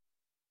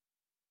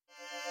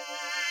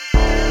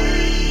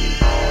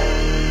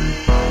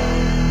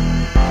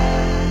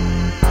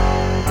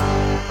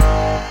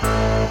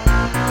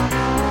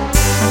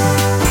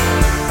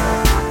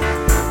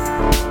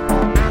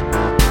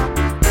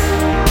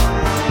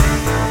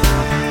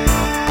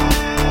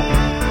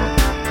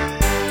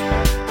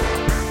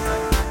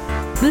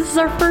This is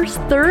our first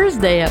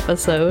Thursday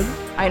episode.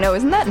 I know,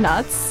 isn't that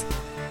nuts?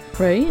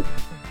 Right?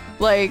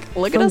 Like,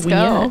 look So at us weird.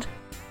 go.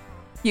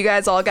 You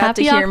guys all got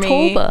Happy to hear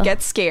October. me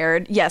get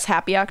scared. Yes,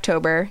 happy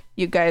October.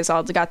 You guys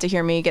all got to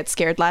hear me get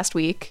scared last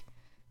week.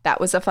 That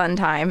was a fun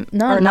time.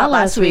 No, Or not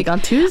last week. On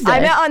Tuesday.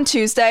 I met on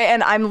Tuesday,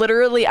 and I know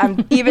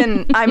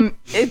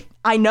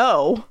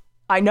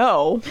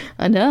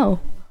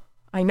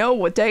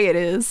what day it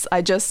is.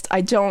 I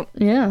don't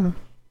Yeah.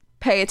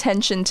 pay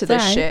attention to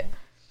this Sorry. shit.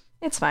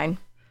 It's fine.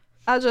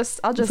 I'll just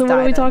So what dive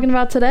are we in. talking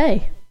about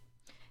today?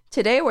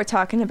 Today we're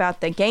talking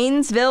about the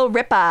Gainesville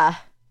Ripper.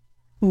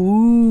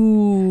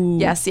 Ooh.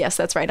 Yes,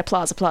 that's right.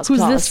 Applause. Who's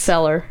this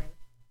feller?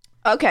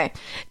 Okay.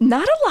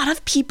 Not a lot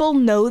of people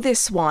know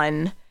this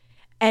one,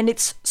 and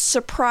it's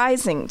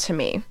surprising to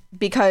me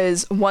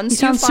because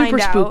once He you sounds find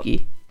super out,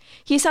 spooky.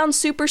 he sounds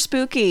super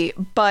spooky,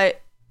 but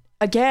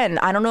again,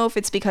 I don't know if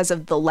it's because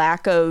of the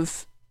lack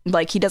of,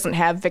 like, he doesn't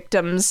have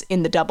victims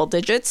in the double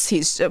digits.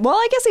 Well,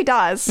 I guess he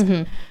does.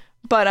 Mm-hmm.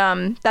 But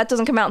that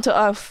doesn't come out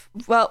to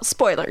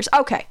spoilers.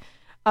 Okay.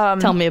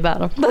 Tell me about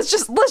him. Let's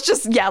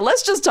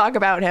just talk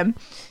about him.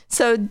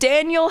 So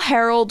Daniel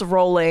Harold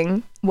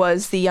Rolling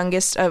was the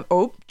youngest of,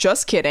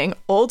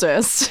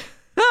 oldest.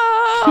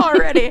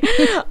 already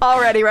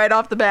right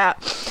off the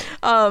bat,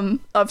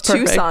 of two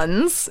Perfect.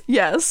 sons.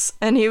 Yes.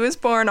 And he was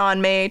born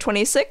on May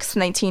 26th,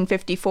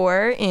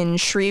 1954 in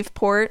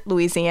Shreveport,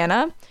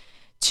 Louisiana,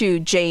 to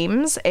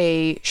James,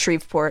 a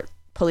Shreveport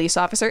police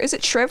officer. Is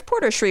it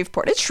Shreveport or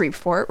Shreveport? It's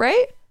Shreveport,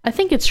 right? I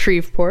think it's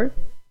Shreveport.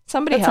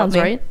 Somebody That help sounds me.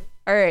 right.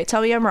 All right,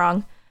 tell me I'm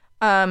wrong.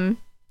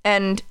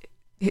 And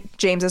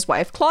James's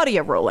wife,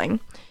 Claudia Rolling.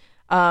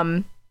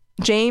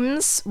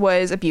 James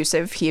was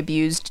abusive. He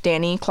abused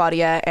Danny,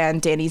 Claudia,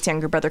 and Danny's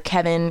younger brother,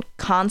 Kevin,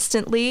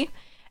 constantly,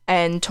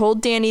 and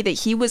told Danny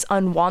that he was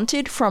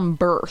unwanted from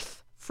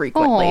birth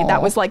frequently. Aw.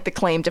 That was like the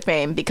claim to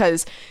fame,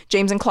 because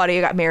James and Claudia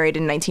got married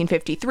in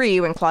 1953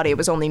 when Claudia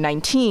was only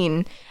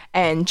 19,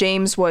 and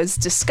James was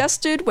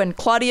disgusted when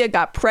Claudia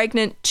got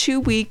pregnant 2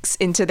 weeks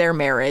into their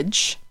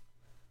marriage.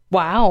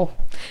 Wow.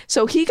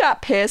 So he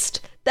got pissed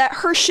that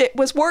her shit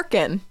was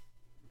working.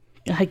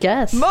 I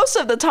guess. Most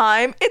of the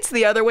time, it's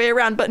the other way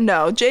around, but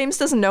no, James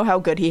doesn't know how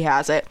good he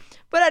has it.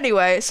 But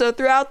anyway, so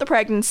throughout the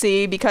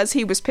pregnancy, because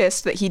he was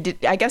pissed that he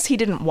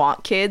didn't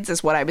want kids,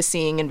 is what I was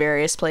seeing in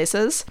various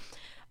places.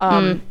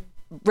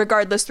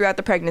 Regardless, throughout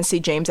the pregnancy,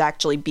 James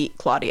actually beat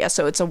Claudia.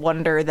 So it's a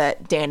wonder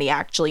that Danny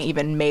actually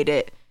even made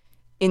it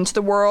into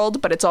the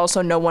world, but it's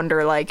also no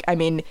wonder,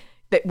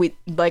 that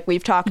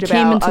we've talked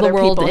Came about, into other the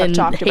world people have in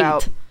talked hate.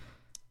 about.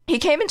 He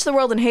came into the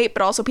world in hate,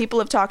 but also people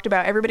have talked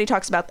about, everybody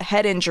talks about the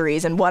head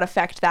injuries and what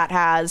effect that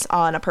has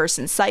on a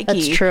person's psyche.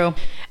 That's true.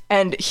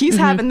 And he's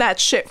having that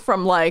shit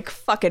from, like,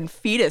 fucking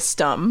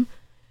fetusdom.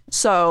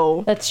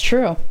 So, That's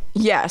true.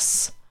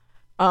 yes.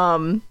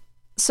 So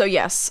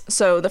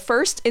the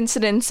first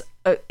incident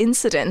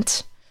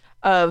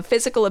of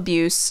physical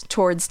abuse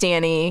towards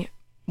Danny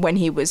when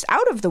he was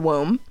out of the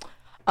womb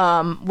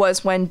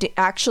was when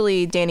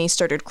actually Danny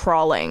started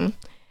crawling.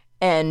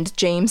 And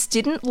James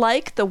didn't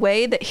like the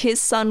way that his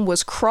son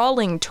was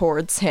crawling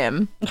towards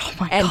him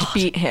and God.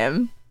 beat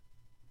him.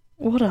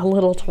 What a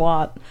little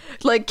twat.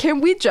 Like, can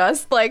we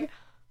just, like,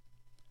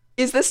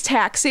 is this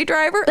Taxi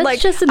Driver? That's like,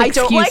 just an I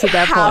don't excuse like at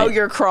that how point.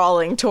 you're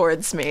crawling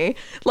towards me.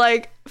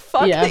 Like,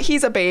 fuck Yeah. that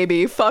he's a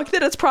baby. Fuck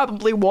that it's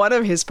probably one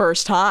of his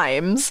first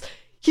times.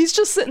 He's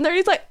just sitting there.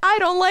 He's like, I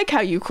don't like how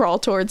you crawl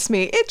towards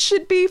me. It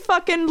should be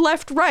fucking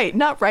left, right,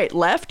 not right,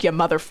 left, you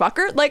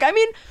motherfucker. Like, I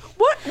mean,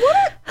 what?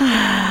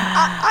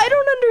 I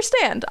don't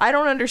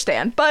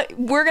understand. But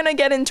we're going to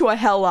get into a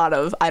hell lot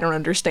of I don't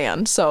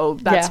understand. So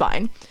that's Yeah.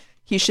 fine.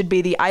 He should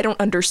be the I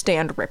don't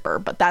understand Ripper,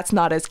 but that's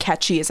not as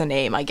catchy as a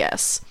name, I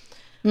guess.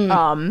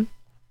 Because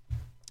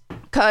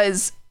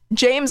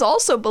James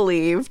also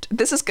believed,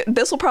 this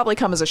will probably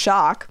come as a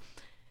shock,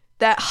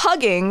 that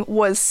hugging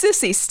was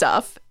sissy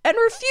stuff and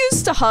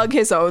refused to hug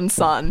his own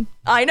son.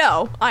 I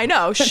know,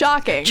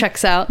 shocking.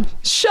 Checks out.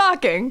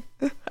 Shocking.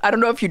 I don't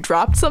know if you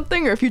dropped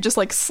something or if you just,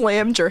 like,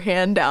 slammed your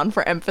hand down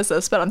for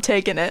emphasis, but I'm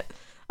taking it.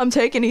 I'm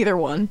taking either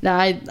one. No,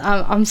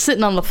 I'm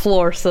sitting on the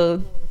floor,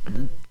 so I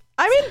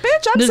mean,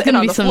 bitch, I'm there's sitting gonna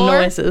on be the some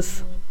floor.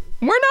 noises.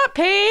 We're not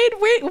paid.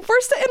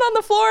 We're sitting on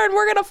the floor and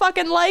we're gonna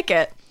fucking like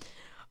it.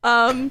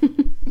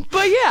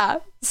 But yeah,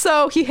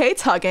 so he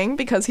hates hugging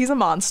because he's a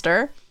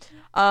monster.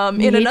 He In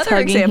hates another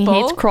hugging, example,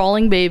 he hates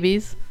crawling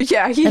babies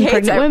yeah, he and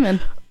hates pregnant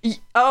women.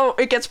 Oh,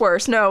 it gets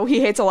worse. No,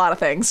 he hates a lot of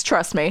things.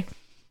 Trust me.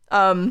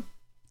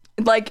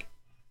 Like,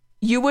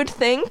 you would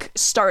think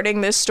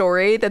starting this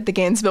story that the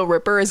Gainesville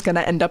Ripper is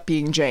gonna end up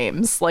being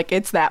James. Like,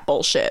 it's that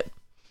bullshit.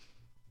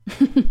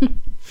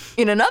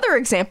 In another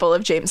example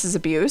of James's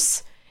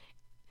abuse,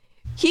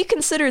 he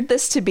considered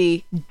this to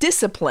be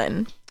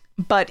discipline,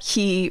 but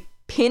he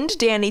pinned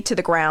Danny to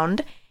the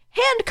ground,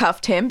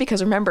 handcuffed him,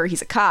 because remember,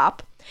 he's a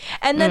cop,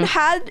 and then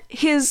had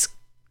his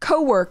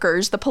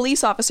co-workers, the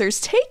police officers,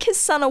 take his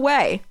son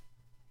away.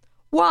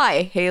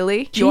 Why,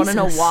 Haley? Do you want to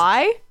know Jesus.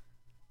 why?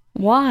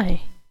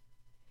 Why?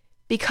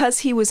 Because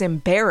he was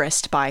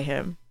embarrassed by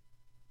him.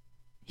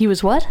 He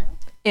was what?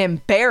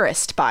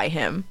 embarrassed by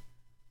him.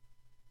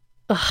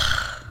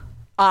 Ugh.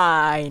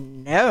 I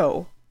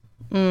know.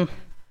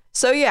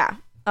 So yeah.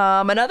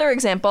 Another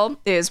example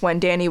is when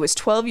Danny was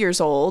 12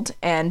 years old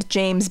and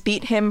James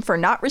beat him for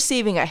not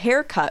receiving a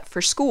haircut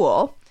for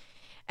school.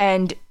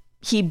 And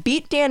he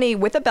beat Danny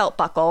with a belt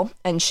buckle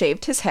and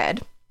shaved his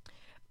head.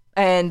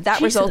 And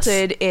that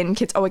resulted in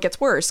kids... Oh, it gets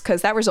worse,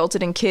 because that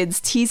resulted in kids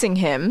teasing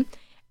him,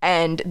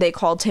 and they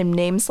called him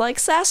names like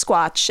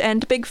Sasquatch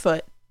and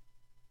Bigfoot.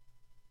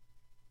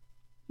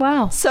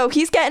 Wow. So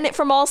he's getting it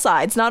from all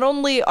sides. Not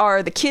only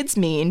are the kids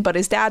mean, but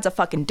his dad's a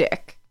fucking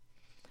dick.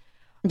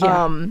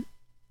 Yeah.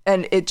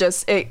 And it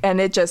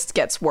just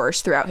gets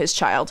worse throughout his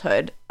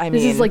childhood.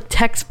 This is like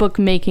textbook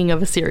making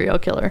of a serial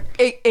killer.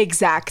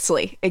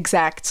 Exactly.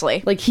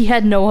 Like he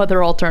had no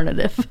other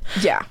alternative.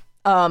 Yeah.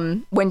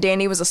 When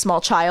Danny was a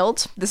small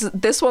child,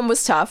 this one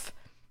was tough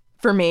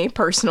for me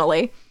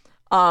personally.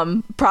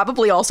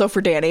 Probably also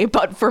for Danny,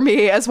 but for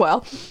me as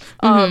well.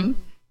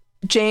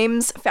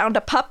 James found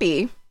a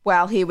puppy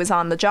while he was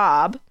on the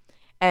job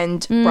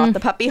and brought the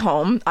puppy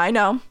home. I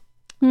know.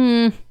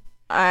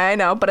 I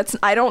know, but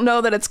I don't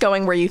know that it's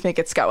going where you think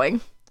it's going.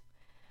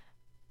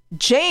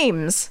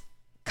 James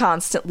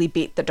constantly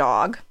beat the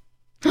dog.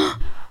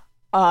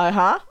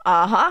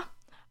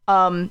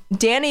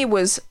 Danny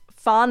was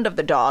fond of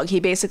the dog. He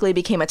basically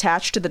became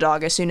attached to the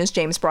dog as soon as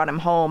James brought him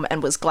home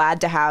and was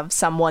glad to have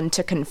someone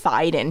to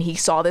confide in. He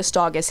saw this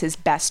dog as his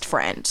best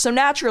friend. So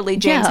naturally,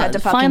 James had to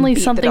fucking finally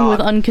beat something the dog.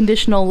 with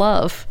unconditional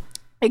love.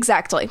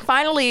 Exactly.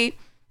 Finally,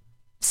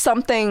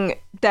 something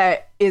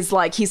that is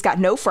like he's got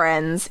no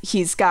friends.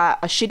 He's got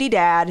a shitty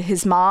dad.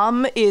 His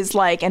mom is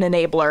like an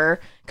enabler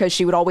because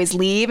she would always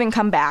leave and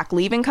come back.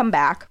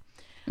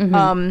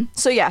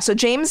 So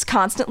James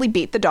constantly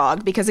beat the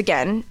dog because,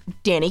 again,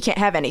 Danny can't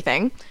have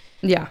anything.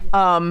 Yeah.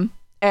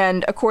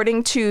 And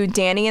according to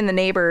Danny and the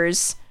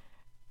neighbors,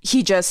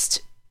 he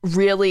just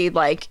really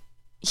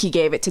he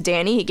gave it to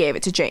Danny, he gave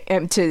it to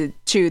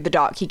to the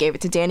dog, he gave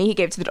it to Danny, he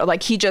gave it to the dog.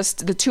 Like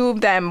the two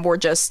of them were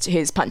just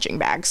his punching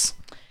bags.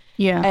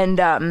 Yeah.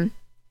 And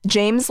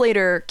James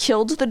later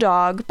killed the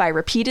dog by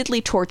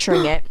repeatedly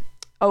torturing it.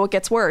 Oh, it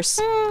gets worse.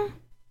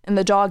 And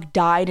the dog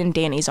died in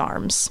Danny's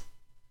arms.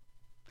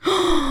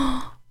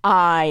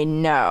 I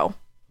know.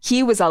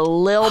 He was a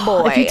little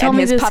boy. If you tell and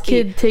me his this puppy...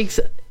 kid takes...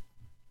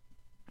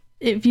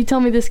 If you tell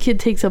me this kid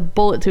takes a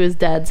bullet to his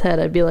dad's head,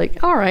 I'd be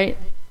like, all right.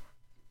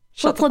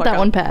 Let's let that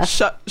one pass.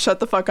 Shut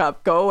the fuck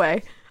up. Go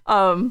away.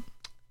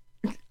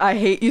 I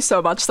hate you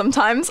so much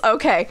sometimes.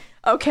 Okay.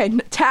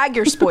 Tag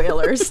your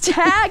spoilers.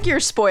 Tag your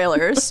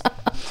spoilers.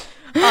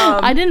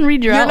 I didn't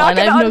read your outline.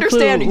 You're not going to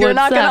understand. You're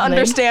not going to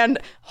understand.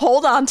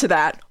 Hold on to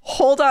that.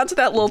 Hold on to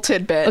that little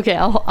tidbit. Okay,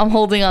 I'm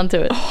holding on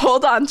to it.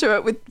 Hold on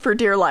to it for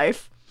dear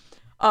life.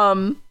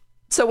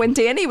 So when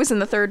Danny was in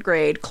the 3rd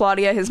grade,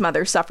 Claudia, his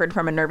mother, suffered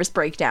from a nervous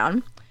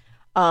breakdown.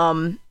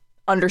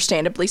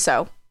 Understandably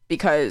so,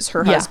 because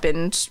her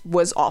husband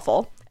was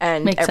awful.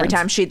 And every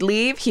time she'd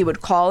leave, he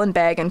would call and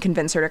beg and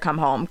convince her to come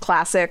home.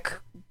 Classic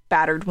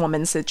battered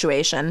woman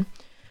situation.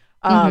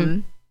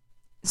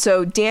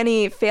 So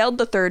Danny failed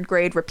the 3rd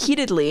grade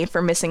repeatedly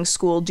for missing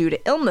school due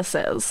to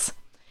illnesses.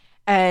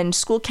 And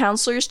school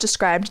counselors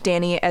described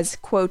Danny as,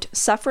 quote,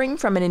 suffering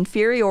from an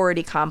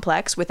inferiority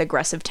complex with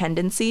aggressive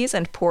tendencies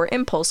and poor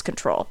impulse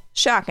control.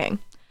 Shocking.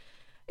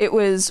 It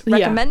was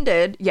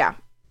recommended,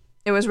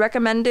 it was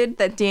recommended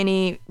that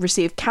Danny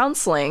receive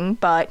counseling,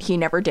 but he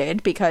never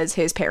did because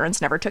his parents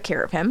never took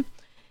care of him.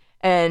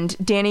 And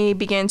Danny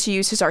began to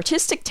use his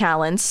artistic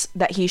talents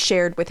that he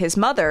shared with his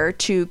mother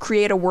to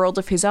create a world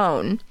of his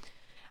own.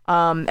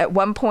 At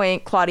one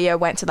point, Claudia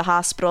went to the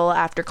hospital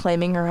after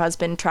claiming her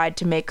husband tried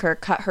to make her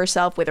cut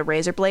herself with a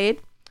razor blade.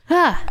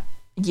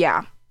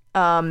 Yeah.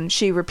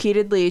 She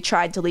repeatedly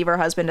tried to leave her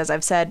husband, as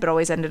I've said, but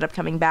always ended up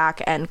coming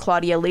back. And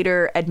Claudia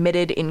later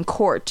admitted in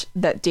court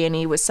that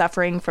Danny was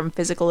suffering from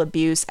physical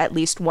abuse at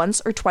least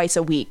once or twice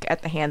a week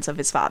at the hands of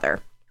his father.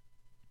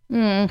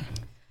 One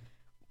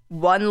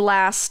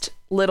last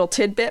little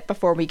tidbit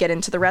before we get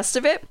into the rest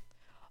of it.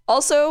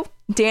 Also,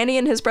 Danny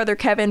and his brother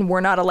Kevin were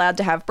not allowed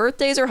to have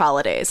birthdays or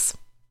holidays.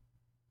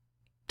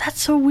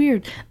 That's so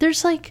weird. There's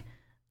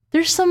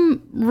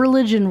some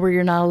religion where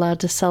you're not allowed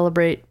to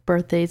celebrate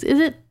birthdays. Is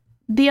it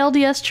the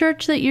LDS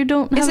church that you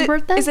don't have a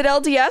birthday? Is it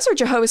LDS or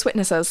Jehovah's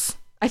Witnesses?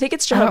 I think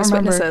it's Jehovah's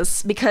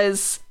Witnesses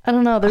because... I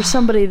don't know. There's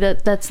somebody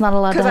that's not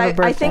allowed to have a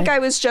birthday. I think I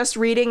was just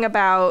reading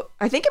about...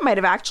 I think it might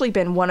have actually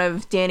been one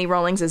of Danny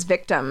Rawlings'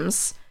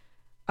 victims.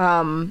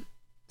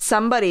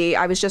 Somebody...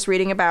 I was just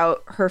reading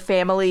about her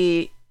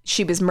family...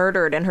 She was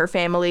murdered and her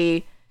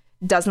family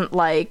doesn't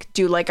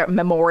do a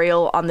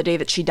memorial on the day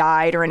that she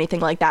died or anything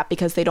like that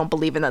because they don't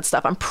believe in that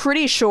stuff. I'm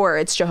pretty sure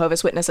it's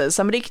Jehovah's Witnesses.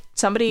 Somebody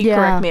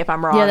correct me if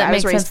I'm wrong. Yeah, that I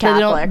was makes raised sense.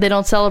 Catholic. They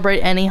don't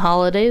celebrate any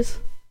holidays?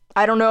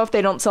 I don't know if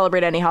they don't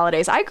celebrate any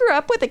holidays. I grew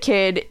up with a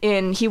kid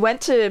he went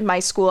to my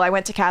school. I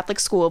went to Catholic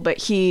school, but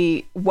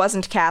he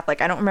wasn't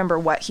Catholic. I don't remember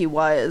what he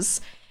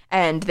was.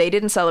 And they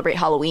didn't celebrate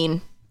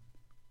Halloween.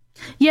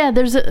 Yeah,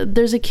 there's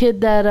a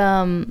kid that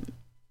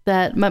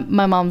that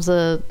my mom's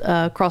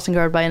a crossing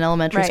guard by an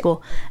elementary Right.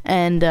 school,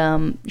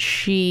 and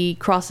she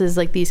crosses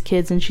like these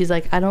kids, and she's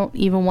like, I don't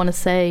even want to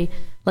say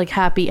like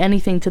happy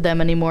anything to them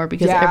anymore,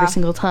 because Yeah. every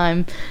single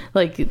time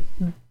like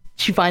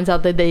she finds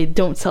out that they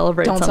don't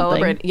celebrate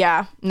something.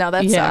 Yeah, no,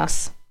 that Yeah.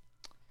 sucks.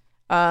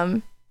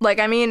 Like,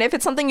 I mean, if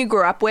it's something you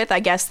grew up with, I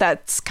guess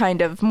that's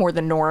kind of more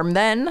the norm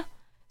then,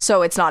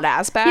 so it's not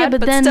as bad. Yeah, but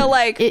then still,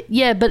 like,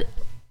 but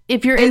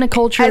if you're in a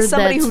culture as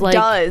somebody that's who like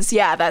does,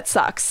 yeah, that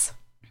sucks.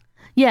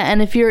 yeah,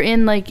 and if you're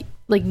in like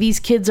these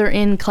kids are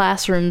in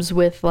classrooms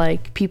with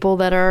like people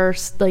that are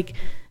like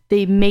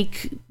they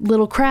make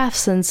little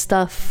crafts and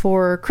stuff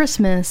for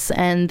Christmas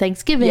and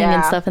Thanksgiving and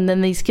Yeah. stuff, and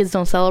then these kids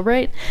don't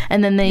celebrate,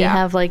 and then they Yeah.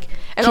 have like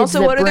And kids also,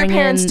 that what do their bring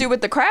parents in- do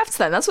with the crafts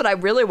then? That's what I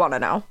really want to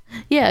know.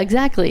 Yeah,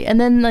 exactly. And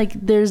then like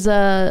there's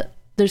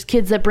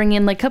kids that bring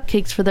in like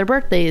cupcakes for their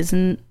birthdays,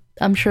 and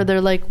I'm sure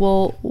they're like,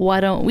 well, why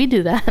don't we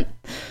do that?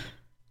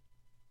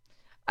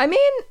 I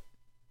mean,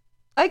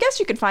 I guess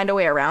you could find a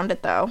way around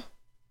it, though.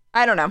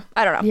 I don't know.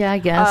 Yeah, I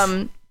guess.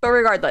 But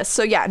regardless,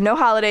 so yeah, no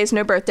holidays,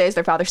 no birthdays.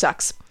 Their father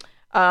sucks.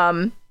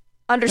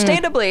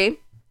 Understandably,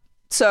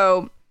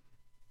 so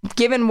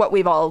given what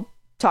we've all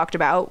talked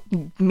about,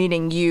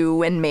 meaning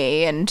you and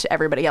me and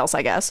everybody else,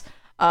 I guess,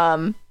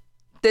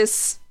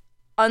 this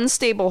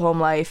unstable home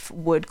life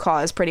would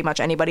cause pretty much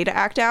anybody to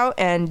act out.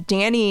 And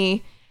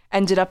Danny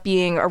ended up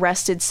being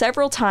arrested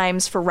several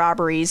times for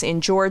robberies in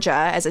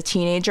Georgia as a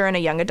teenager and a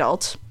young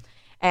adult.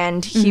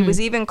 And he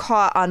was even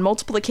caught on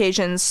multiple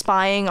occasions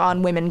spying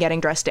on women getting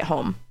dressed at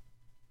home.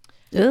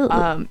 Ew.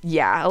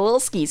 Yeah, a little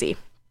skeezy.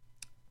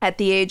 At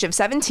the age of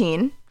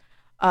 17,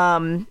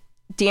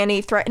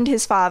 Danny threatened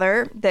his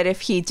father that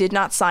if he did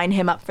not sign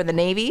him up for the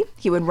Navy,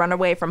 he would run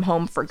away from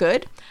home for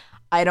good.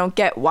 I don't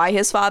get why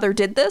his father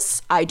did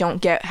this. I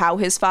don't get how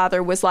his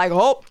father was like,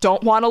 oh,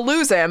 don't want to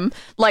lose him.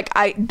 Like,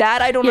 I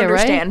don't Yeah,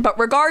 understand. right? But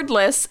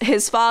regardless,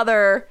 his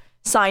father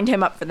signed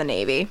him up for the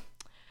Navy.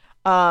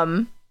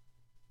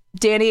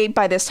 Danny,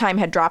 by this time,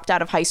 had dropped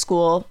out of high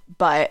school,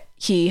 but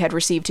he had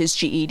received his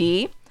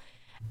GED.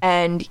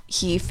 And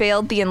he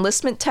failed the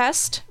enlistment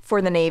test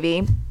for the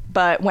Navy,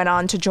 but went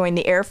on to join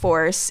the Air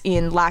Force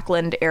in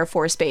Lackland Air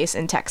Force Base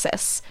in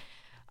Texas.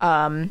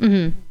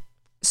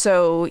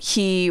 So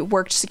he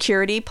worked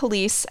security,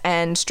 police,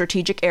 and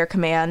strategic air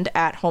command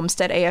at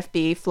Homestead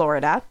AFB,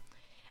 Florida.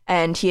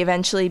 And he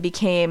eventually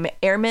became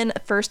Airman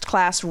First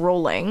Class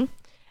Rolling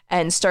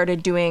and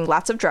started doing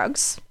lots of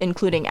drugs,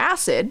 including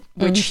acid,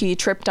 which he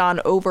tripped on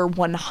over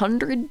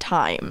 100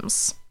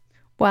 times.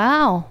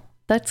 Wow.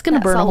 That's going to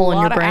burn a hole in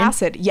your brain.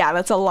 Acid. Yeah,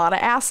 that's a lot of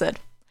acid.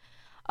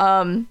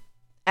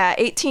 At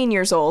 18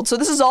 years old, so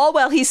this is all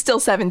while he's still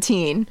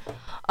 17.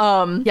 Yeah,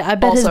 I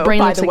bet his also, brain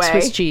by looks the like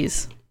way- Swiss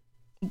cheese.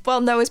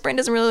 Well, no, his brain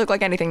doesn't really look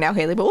like anything now,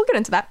 Haley, but we'll get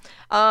into that.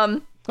 Oh.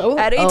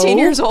 At 18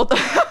 years old,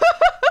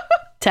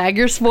 Tag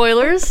your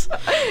spoilers.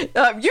 you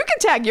can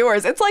tag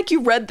yours. It's like you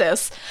read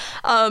this.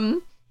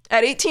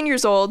 At 18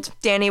 years old,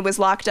 Danny was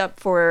locked up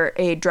for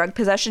a drug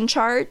possession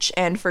charge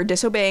and for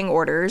disobeying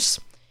orders.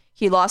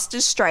 He lost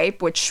his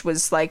stripe, which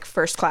was like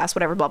first class,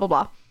 whatever, blah, blah,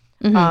 blah.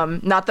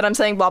 Not that I'm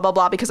saying blah, blah,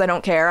 blah because I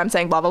don't care. I'm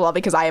saying blah, blah, blah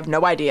because I have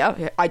no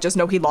idea. I just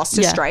know he lost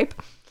his Yeah. stripe.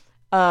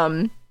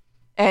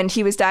 And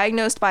he was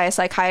diagnosed by a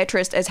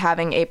psychiatrist as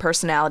having a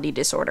personality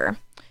disorder,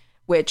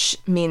 which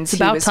means It's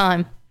he about was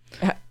time.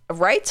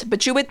 right.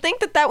 But you would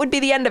think that would be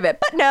the end of it.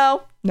 But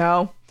no.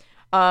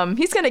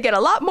 He's going to get a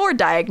lot more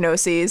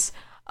diagnoses.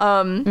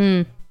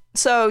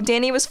 So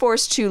Danny was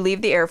forced to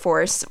leave the Air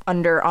Force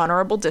under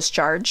honorable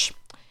discharge.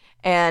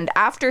 And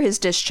after his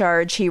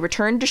discharge, he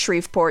returned to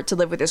Shreveport to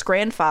live with his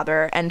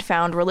grandfather and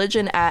found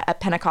religion at a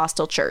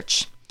Pentecostal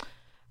church.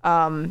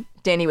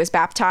 Danny was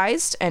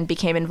baptized and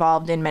became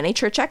involved in many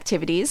church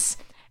activities.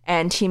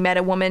 And he met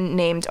a woman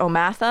named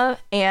Omatha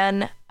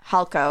Ann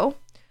Halko,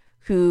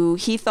 who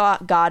he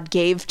thought God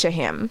gave to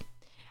him.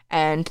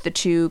 And the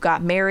two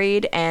got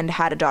married and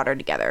had a daughter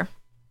together.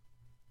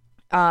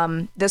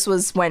 This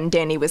was when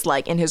Danny was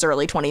like in his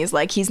early 20s.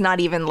 Like he's not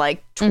even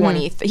like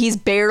 20. He's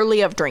barely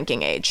of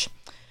drinking age.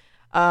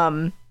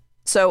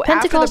 So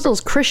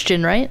Pentecostal's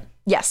Christian, right?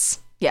 yes.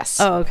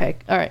 Oh, okay.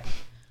 All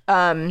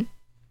right.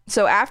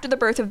 So after the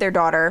birth of their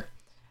daughter,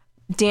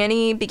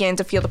 Danny began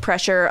to feel the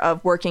pressure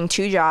of working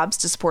 2 jobs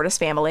to support his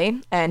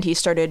family, and he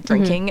started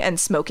drinking and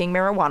smoking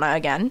marijuana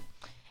again.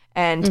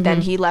 And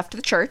then he left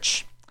the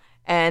church,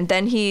 and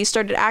then he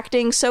started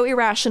acting so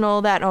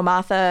irrational that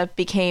Omatha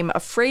became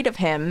afraid of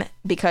him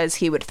because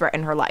he would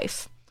threaten her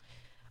life.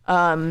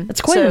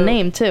 That's quite so- a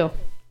name, too.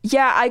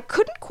 Yeah, I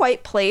couldn't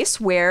quite place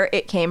where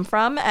it came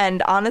from,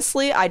 and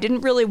honestly, I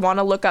didn't really want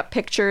to look up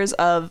pictures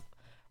of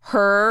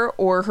her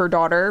or her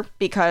daughter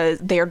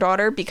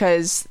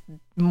because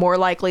more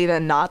likely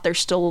than not, they're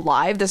still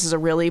alive. This is a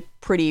really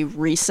pretty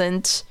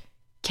recent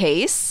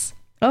case.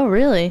 Oh,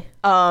 really?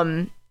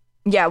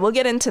 Yeah, we'll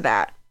get into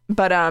that.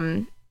 But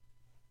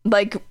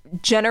like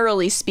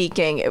generally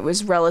speaking, it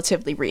was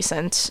relatively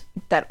recent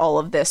that all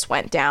of this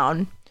went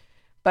down.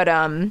 But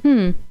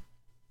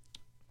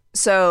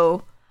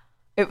so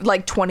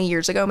like 20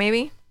 years ago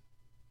maybe,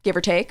 give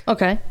or take.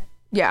 Okay.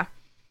 Yeah.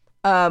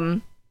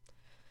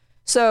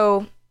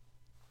 So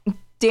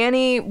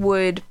Danny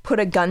would put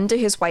a gun to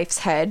his wife's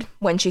head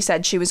when she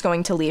said she was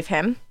going to leave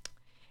him.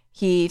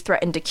 He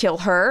threatened to kill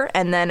her,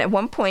 and then at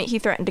one point he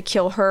threatened to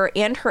kill her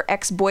and her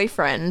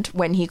ex-boyfriend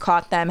when he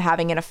caught them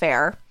having an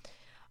affair.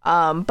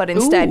 But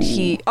instead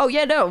he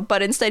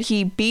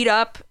beat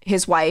up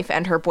his wife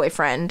and her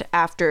boyfriend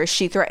after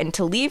she threatened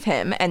to leave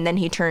him, and then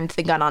he turned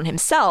the gun on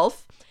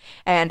himself.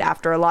 And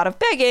after a lot of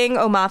begging,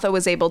 Omatha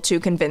was able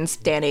to convince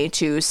Danny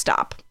to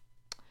stop.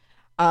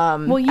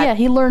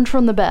 He learned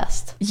from the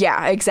best.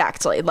 Yeah,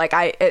 exactly. Like,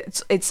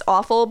 it's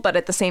awful, but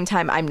at the same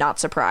time, I'm not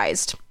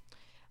surprised.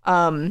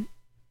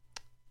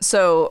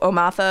 So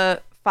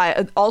Omatha,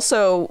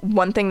 also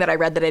one thing that I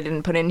read that I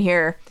didn't put in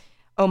here,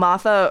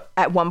 Omatha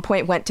at one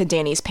point went to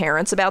Danny's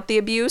parents about the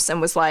abuse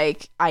and was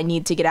like, I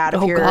need to get out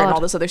of here and all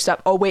this other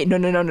stuff. Oh, wait,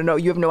 no,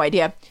 you have no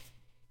idea.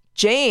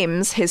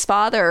 James, his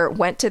father,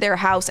 went to their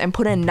house and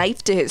put a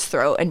knife to his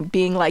throat and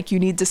being like, you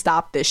need to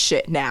stop this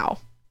shit now.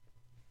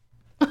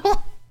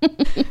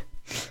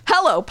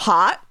 Hello,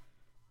 Pot.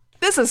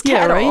 This is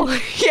Kettle.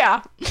 Right?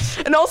 Yeah.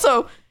 And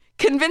also,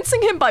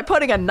 convincing him by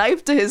putting a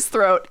knife to his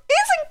throat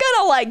isn't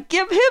gonna, like,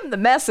 give him the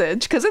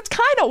message, because it's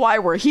kind of why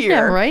we're here.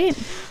 Yeah, right?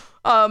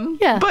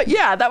 But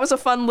yeah, that was a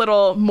fun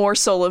little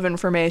morsel of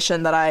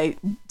information that I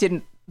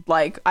didn't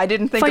think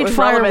it was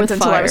relevant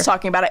until I was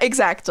talking about it.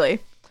 Exactly.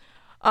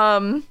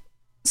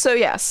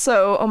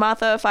 So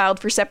Omatha filed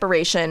for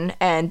separation,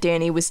 and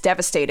Danny was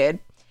devastated.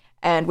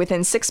 And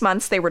within 6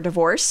 months, they were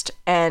divorced.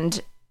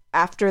 And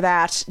after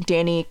that,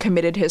 Danny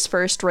committed his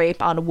first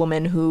rape on a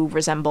woman who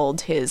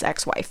resembled his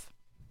ex-wife.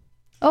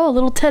 Oh, a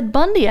little Ted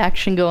Bundy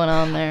action going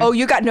on there. Oh,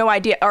 you got no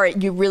idea. All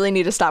right, you really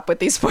need to stop with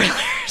these spoilers.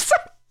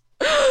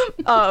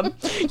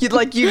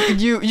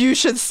 You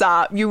should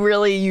stop.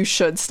 You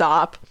should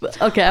stop.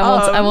 Okay,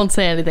 I won't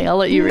say anything. I'll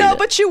let you read it. No,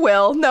 but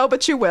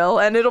you will,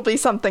 and it'll be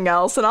something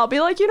else, and I'll be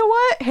like, you know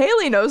what?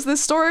 Haley knows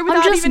this story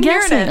without even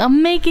hearing it.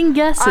 I'm making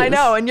guesses. I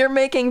know, and you're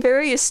making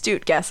very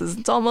astute guesses.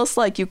 It's almost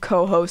like you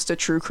co-host a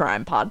true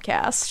crime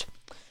podcast.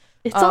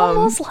 It's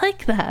almost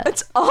like that.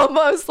 It's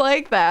almost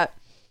like that.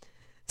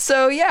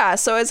 So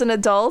as an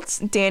adult,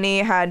 Danny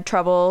had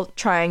trouble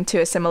trying to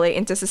assimilate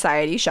into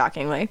society,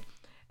 shockingly.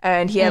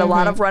 And he had a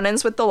lot of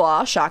run-ins with the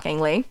law,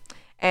 shockingly.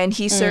 And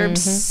he served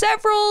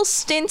several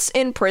stints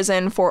in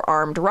prison for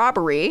armed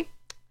robbery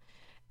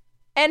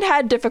and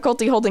had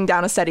difficulty holding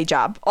down a steady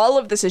job. All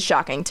of this is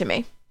shocking to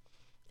me.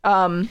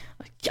 I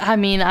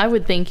mean, I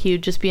would think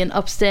he'd just be an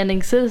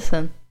upstanding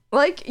citizen.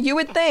 Like, you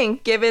would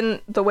think,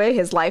 given the way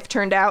his life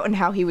turned out and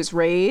how he was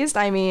raised,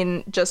 I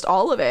mean, just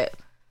all of it.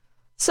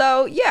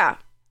 So, yeah.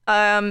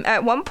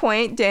 At one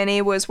point,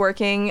 Danny was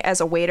working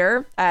as a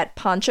waiter at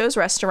Pancho's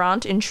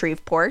restaurant in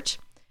Shreveport.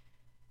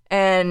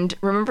 And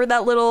remember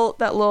that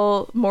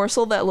little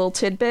morsel, that little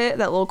tidbit,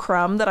 that little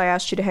crumb that I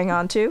asked you to hang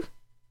on to?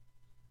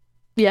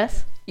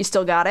 Yes. You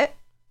still got it?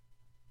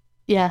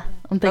 Yeah,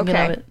 I'm thinking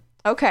of it.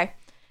 Okay.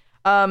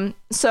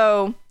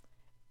 So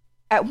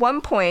at one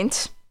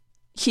point,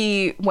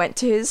 he went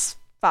to his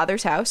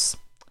father's house,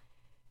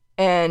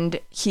 and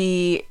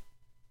it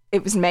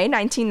was May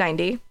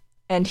 1990,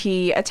 and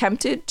he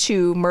attempted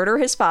to murder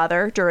his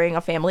father during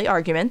a family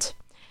argument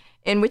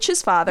in which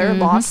his father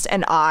lost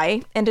an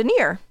eye and an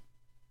ear.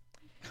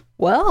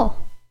 Well,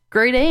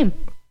 great aim.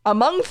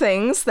 Among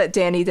things that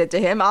Danny did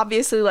to him,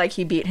 obviously, like,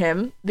 he beat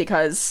him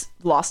because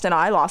lost an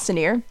eye, lost an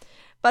ear,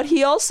 but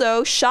he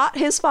also shot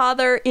his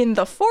father in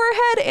the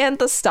forehead and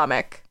the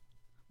stomach.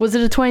 Was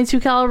it a .22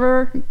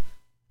 caliber?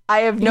 I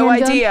have no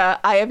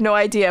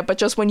idea, but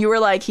just when you were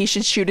like, he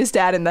should shoot his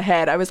dad in the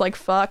head, I was like,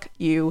 fuck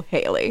you,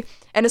 Haley.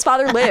 And his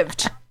father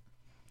lived.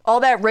 All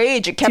that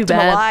rage, it kept him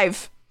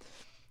alive.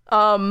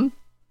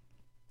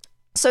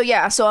 So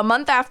a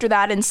month after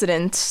that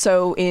incident,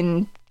 so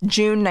in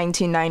June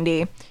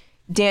 1990,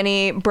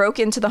 Danny broke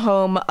into the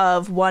home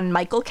of one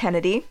Michael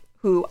Kennedy,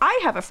 who I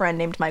have a friend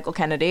named Michael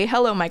Kennedy.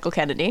 Hello, Michael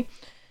Kennedy.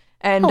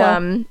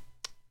 And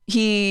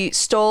he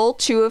stole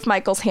 2 of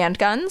Michael's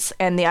handguns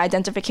and the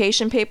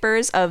identification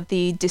papers of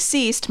the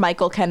deceased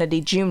Michael Kennedy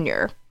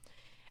Jr.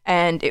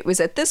 And it was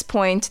at this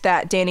point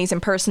that Danny's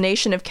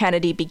impersonation of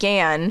Kennedy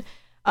began.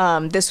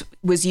 This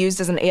was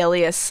used as an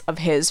alias of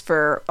his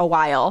for a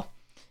while.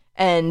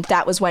 And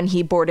that was when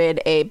he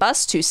boarded a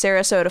bus to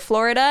Sarasota,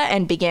 Florida,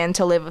 and began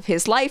to live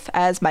his life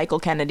as Michael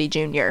Kennedy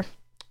Jr.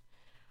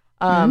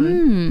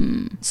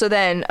 So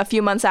then, a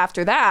few months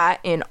after that,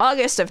 in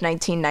August of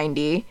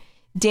 1990,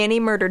 Danny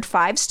murdered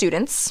 5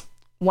 students,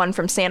 1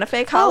 from Santa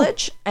Fe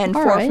College and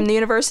 4 from the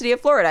University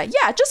of Florida.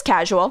 Yeah, just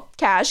casual.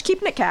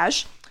 Keeping it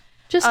cash.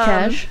 Just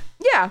cash.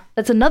 Yeah.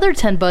 That's another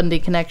Ted Bundy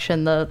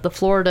connection, the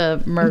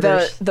Florida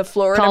murders. The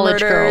Florida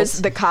college murders,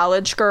 girls. the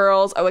college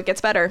girls. Oh, it gets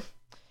better.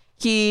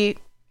 He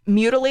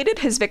mutilated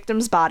his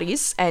victims'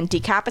 bodies and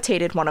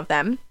decapitated one of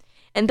them,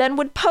 and then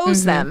would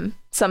pose them,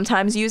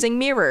 sometimes using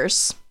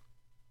mirrors.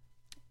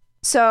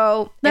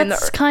 So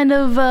that's kind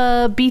of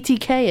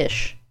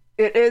BTK-ish.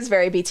 It is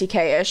very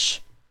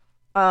BTK-ish.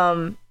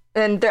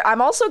 And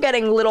I'm also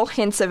getting little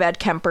hints of Ed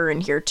Kemper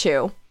in here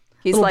too.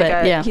 He's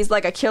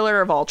like a killer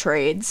of all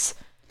trades.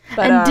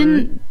 But,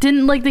 and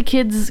didn't like the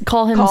kids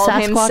call him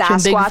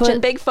Sasquatch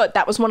and Bigfoot?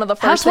 That was one of the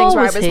How first things tall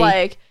where I was was he?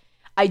 like,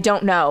 I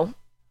don't know.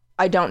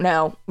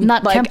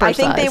 Not like, Kemper I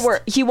think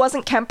sized. he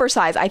wasn't Kemper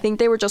size. I think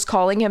they were just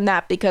calling him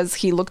that because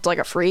he looked like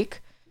a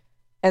freak.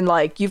 And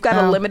like, you've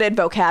got a limited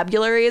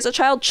vocabulary as a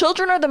child.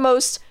 Children are the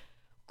most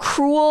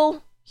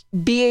cruel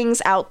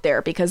beings out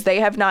there because they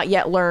have not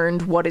yet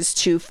learned what is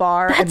too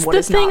far and what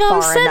is not far enough.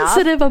 That's the thing I'm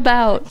sensitive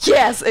about.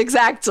 Yes,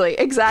 exactly.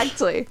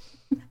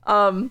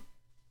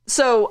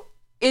 So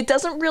it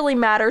doesn't really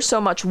matter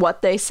so much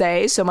what they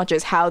say, so much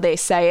as how they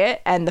say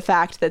it and the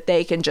fact that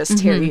they can just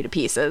tear you to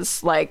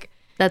pieces. Like,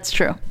 that's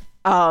true.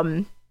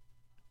 But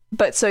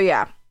so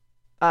yeah.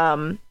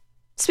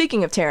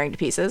 Speaking of tearing to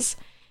pieces,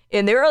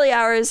 in the early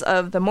hours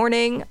of the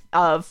morning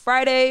of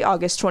Friday,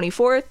 August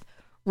 24th,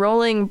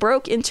 Rowling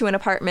broke into an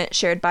apartment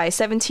shared by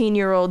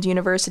 17-year-old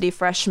university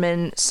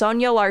freshmen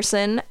Sonia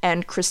Larson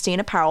and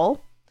Christina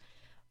Powell.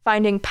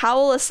 Finding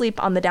Powell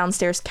asleep on the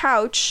downstairs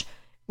couch,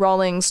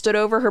 Rowling stood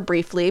over her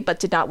briefly but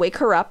did not wake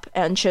her up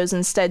and chose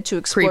instead to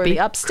explore the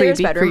upstairs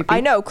bedroom. Creepy.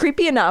 I know,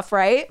 creepy enough,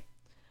 right?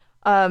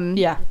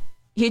 Yeah.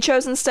 He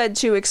chose instead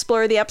to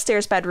explore the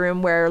upstairs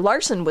bedroom where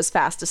Larson was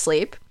fast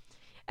asleep.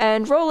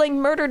 And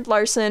Rowling murdered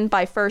Larson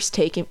by first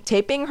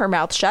taping her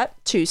mouth shut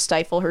to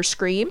stifle her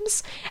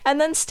screams, and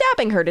then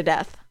stabbing her to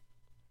death.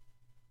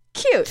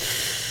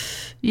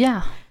 Cute.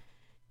 Yeah.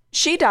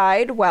 She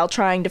died while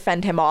trying to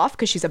fend him off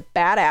because she's a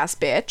badass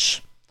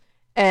bitch.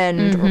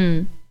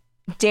 And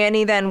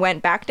Danny then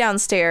went back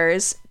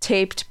downstairs,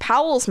 taped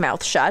Powell's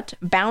mouth shut,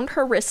 bound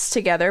her wrists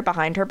together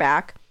behind her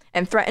back,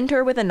 and threatened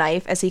her with a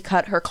knife as he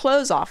cut her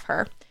clothes off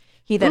her.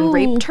 He then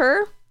raped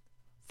her,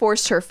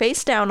 forced her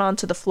face down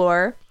onto the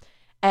floor,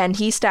 and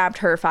he stabbed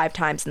her 5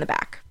 times in the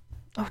back.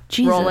 Oh,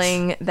 Jesus.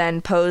 Rowling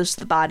then posed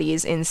the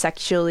bodies in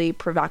sexually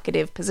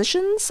provocative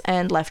positions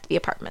and left the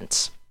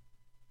apartment.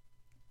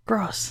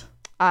 Gross.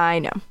 I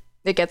know.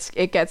 It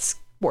gets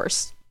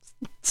worse.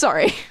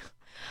 Sorry.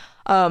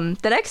 The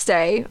next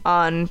day,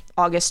 on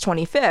August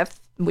 25th,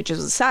 which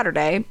is a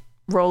Saturday,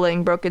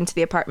 Rowling broke into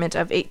the apartment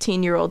of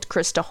 18-year-old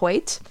Krista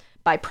Hoyt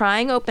by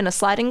prying open a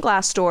sliding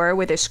glass door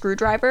with a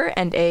screwdriver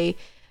and a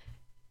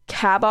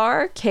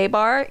K-bar,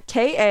 K-A-B-A-R,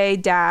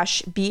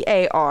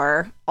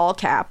 all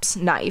caps,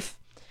 knife.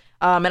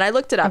 And I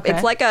looked it up. Okay.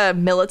 It's like a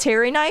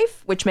military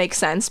knife, which makes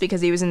sense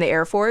because he was in the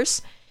Air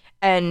Force.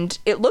 And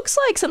it looks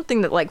like something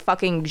that like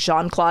fucking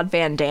Jean-Claude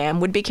Van Damme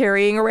would be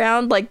carrying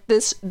around. Like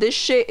this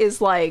shit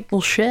is like...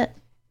 Well, shit.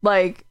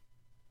 Like,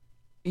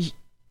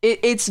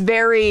 it's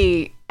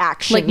very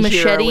action Like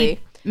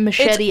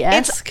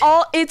machete-esque.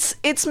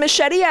 It's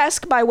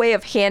machete-esque by way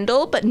of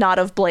handle, but not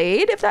of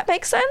blade, if that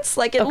makes sense.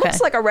 Like, it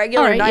looks like a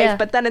regular knife,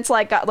 but then it's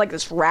like got like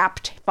this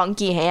wrapped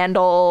funky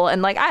handle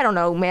and like, I don't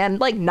know, man,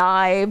 like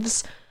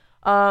knives.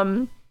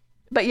 But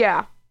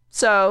yeah,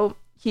 so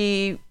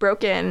he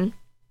broke in.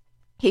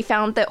 He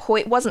found that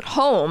Hoyt wasn't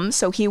home,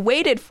 so he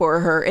waited for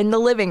her in the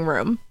living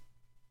room.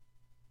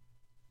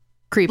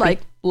 Creepy.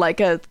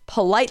 Like a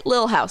polite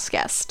little house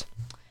guest.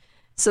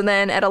 So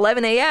then at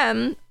 11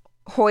 a.m.,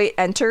 Hoyt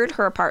entered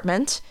her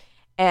apartment,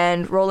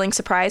 and Rowling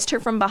surprised her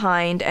from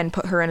behind and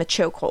put her in a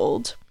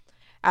chokehold.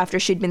 After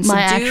she'd been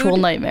subdued... My actual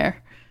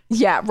nightmare.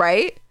 Yeah,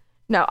 right?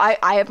 No,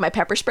 I have my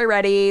pepper spray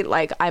ready.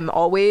 Like, I make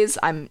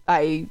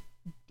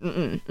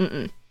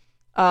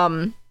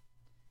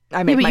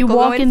but you Michael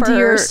walk go in into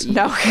first. you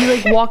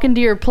like walk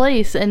into your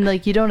place and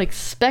like you don't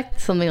expect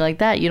something like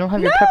that. You don't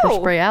have your pepper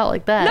spray out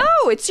like that.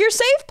 No, it's your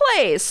safe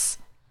place.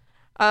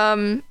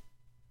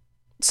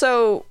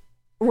 So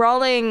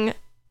Rowling,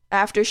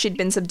 after she'd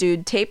been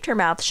subdued, taped her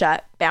mouth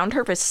shut, bound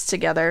her wrists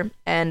together,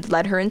 and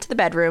led her into the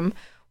bedroom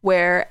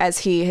where, as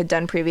he had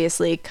done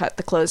previously, cut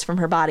the clothes from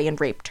her body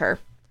and raped her.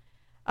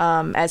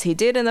 As he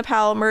did in the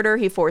Powell murder,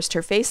 he forced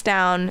her face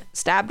down,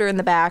 stabbed her in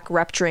the back,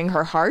 rupturing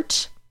her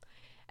heart.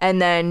 And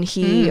then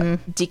he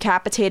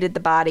decapitated the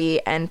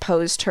body and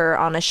posed her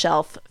on a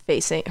shelf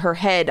her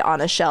head on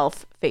a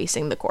shelf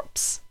facing the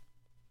corpse.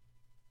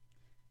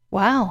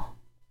 Wow.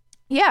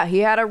 Yeah, he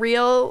had a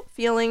real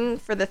feeling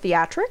for the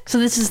theatrics. So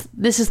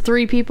this is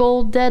 3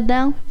 people dead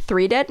now?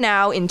 3 dead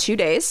now in 2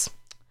 days.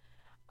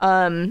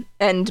 And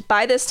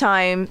by this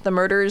time, the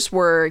murders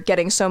were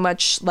getting so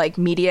much like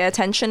media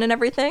attention and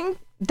everything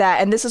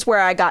and this is where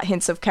I got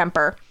hints of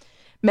Kemper.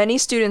 Many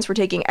students were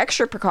taking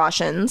extra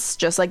precautions,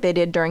 just like they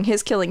did during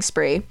his killing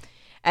spree,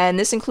 and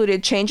this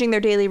included changing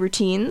their daily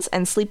routines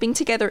and sleeping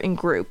together in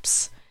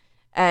groups.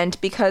 And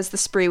because the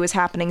spree was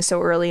happening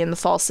so early in the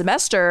fall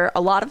semester,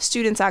 a lot of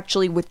students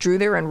actually withdrew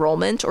their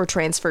enrollment or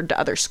transferred to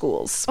other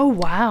schools. Oh,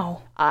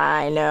 wow.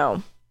 I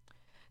know.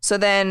 So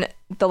then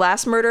the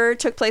last murder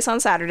took place on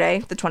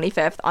Saturday, the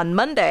 25th. On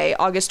Monday,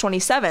 August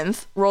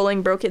 27th,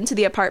 Rowling broke into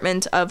the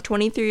apartment of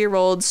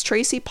 23-year-olds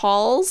Tracy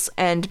Pauls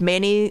and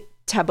Manny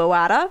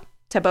Taboada,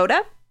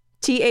 Taboada?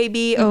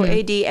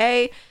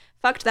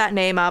 Fucked that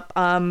name up.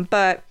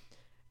 But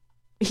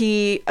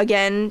he,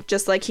 again,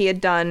 just like he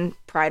had done,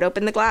 pried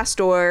open the glass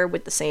door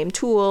with the same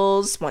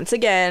tools once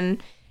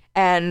again.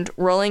 And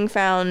Rowling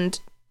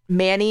found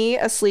Manny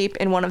asleep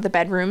in one of the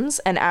bedrooms,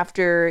 and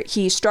after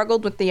he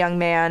struggled with the young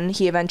man,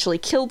 he eventually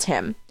killed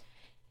him.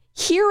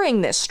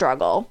 Hearing this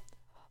struggle,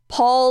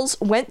 Pauls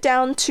went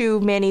down to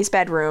Manny's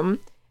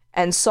bedroom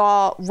and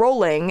saw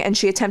Rolling, and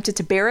she attempted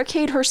to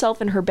barricade herself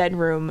in her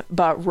bedroom,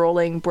 but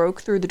Rolling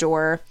broke through the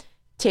door,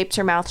 taped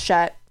her mouth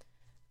shut,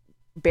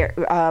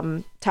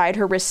 tied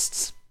her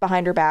wrists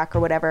behind her back or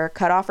whatever,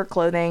 cut off her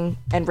clothing,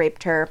 and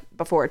raped her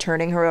before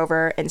turning her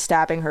over and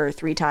stabbing her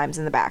 3 times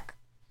in the back.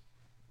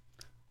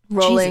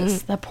 Rolling,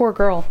 Jesus, that poor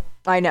girl.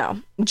 I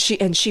know.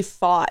 She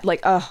fought, like,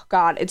 oh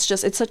god, it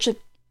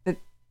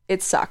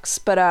sucks.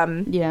 But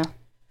yeah.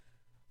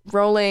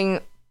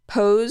 Rolling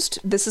posed,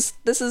 this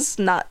is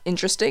not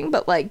interesting,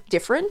 but like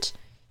different.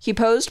 He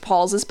posed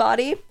Paul's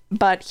body,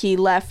 but he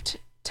left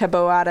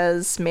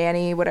Taboada's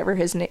Manny, whatever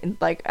his name,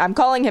 like, I'm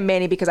calling him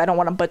Manny because I don't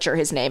want to butcher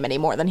his name any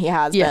more than he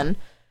has been.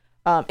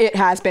 It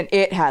has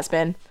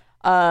been.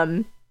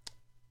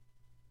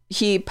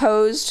 He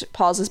posed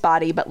Paul's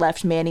body, but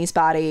left Manny's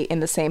body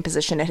in the same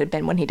position it had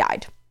been when he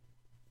died.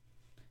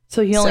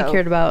 So he only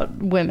cared about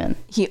women.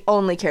 He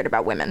only cared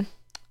about women.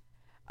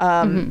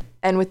 And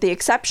with the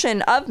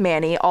exception of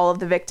Manny, all of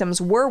the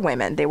victims were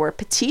women. They were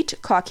petite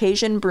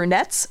Caucasian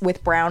brunettes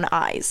with brown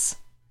eyes.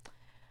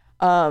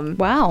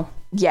 Wow.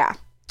 Yeah.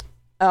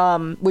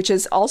 Which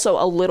is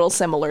also a little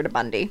similar to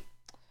Bundy.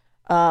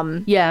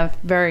 Yeah,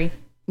 very.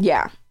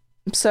 Yeah.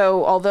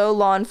 So although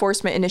law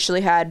enforcement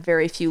initially had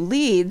very few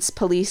leads,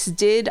 police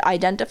did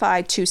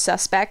identify 2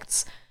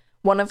 suspects,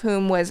 one of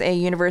whom was a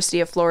University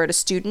of Florida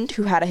student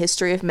who had a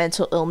history of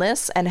mental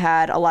illness and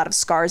had a lot of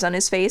scars on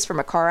his face from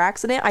a car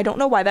accident. I don't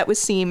know why that was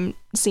seen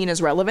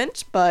as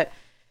relevant, but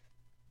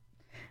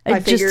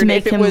I just to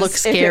make him look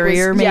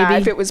scarier, maybe. Yeah,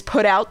 if it was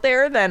put out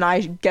there, then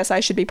I guess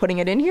I should be putting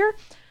it in here.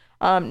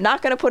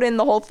 Not going to put in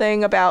the whole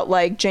thing about,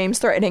 like, James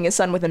threatening his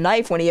son with a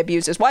knife when he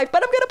abused his wife,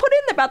 but I'm going to put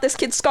in about this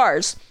kid's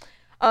scars.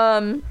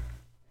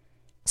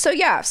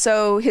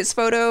 So his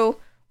photo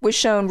was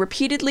shown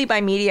repeatedly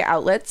by media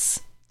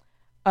outlets.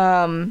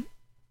 And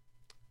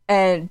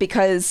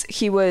because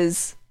he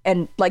was,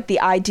 and like, the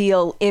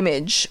ideal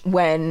image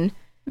when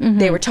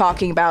they were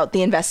talking about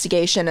the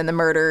investigation and the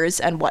murders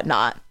and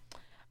whatnot.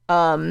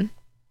 And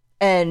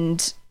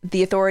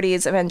the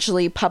authorities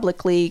eventually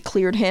publicly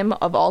cleared him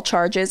of all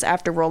charges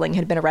after Rolling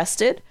had been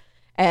arrested.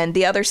 And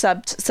the other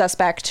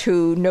suspect,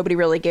 who nobody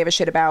really gave a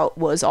shit about,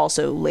 was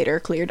also later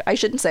cleared. I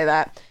shouldn't say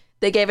that.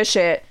 They gave a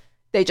shit.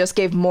 They just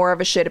gave more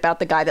of a shit about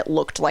the guy that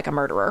looked like a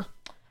murderer.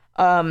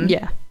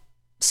 Yeah.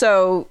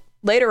 So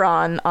later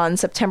on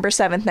September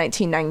 7th,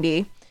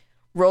 1990,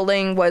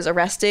 Rolling was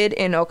arrested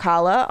in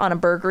Ocala on a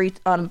burglary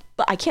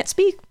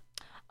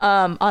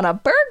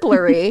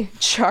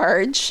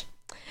charge.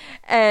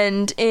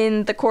 And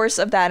in the course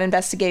of that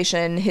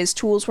investigation, his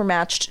tools were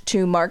matched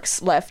to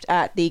marks left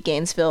at the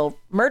Gainesville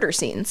murder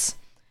scenes.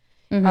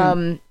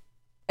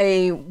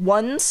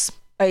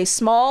 A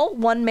small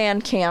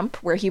one-man camp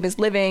where he was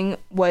living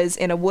was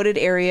in a wooded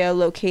area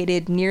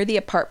located near the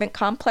apartment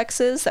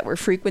complexes that were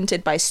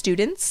frequented by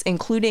students,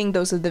 including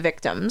those of the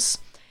victims.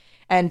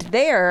 And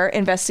there,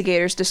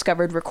 investigators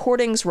discovered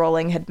recordings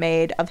Rolling had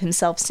made of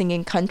himself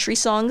singing country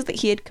songs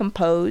that he had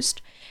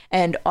composed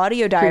and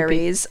audio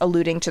diaries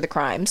alluding to the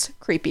crimes.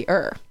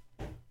 Creepier.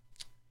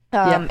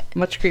 Yeah,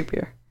 much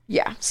creepier.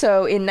 Yeah.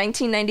 So in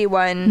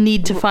 1991...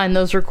 Need to find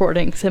those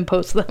recordings and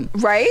post them.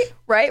 Right?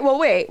 Well,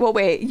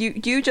 wait.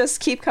 You just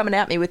keep coming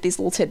at me with these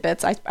little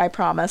tidbits, I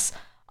promise.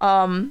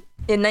 In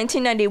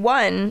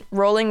 1991,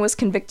 Rolling was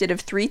convicted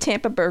of 3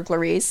 Tampa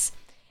burglaries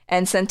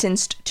and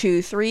sentenced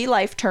to 3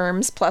 life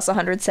terms plus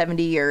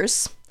 170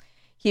 years.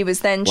 He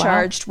was then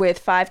charged with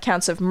 5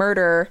 counts of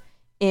murder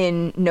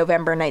in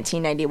November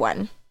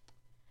 1991.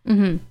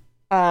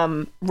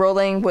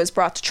 Rolling was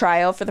brought to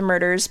trial for the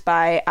murders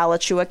by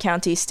Alachua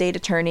County State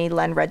Attorney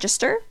Len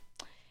Register.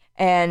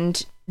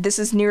 And this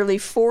is nearly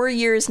 4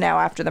 years now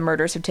after the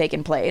murders have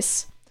taken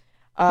place.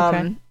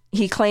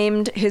 He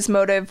claimed his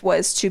motive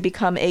was to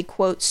become a,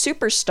 quote,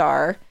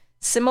 superstar,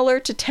 similar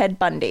to Ted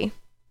Bundy.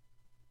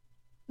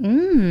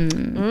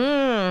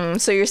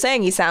 So you're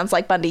saying he sounds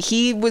like Bundy.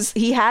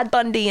 He had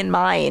Bundy in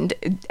mind,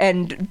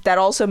 and that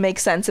also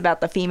makes sense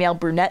about the female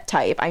brunette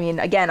type. I mean,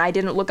 again, I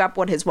didn't look up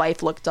what his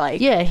wife looked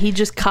like. Yeah, he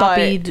just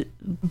copied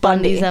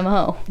Bundy's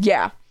MO.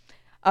 Yeah.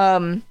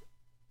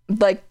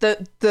 Like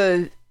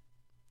the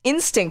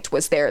instinct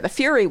was there, the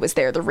fury was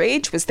there, the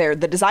rage was there,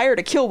 the desire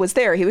to kill was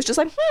there. He was just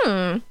like,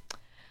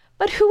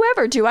 but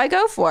whoever do I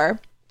go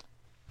for?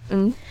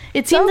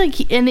 It seemed like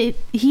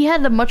he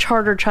had a much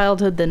harder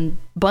childhood than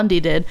Bundy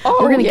did. We're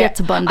going to get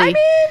to Bundy. I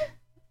mean,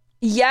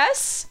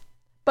 yes,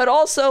 but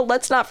also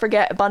let's not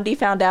forget Bundy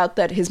found out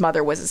that his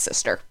mother was his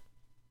sister.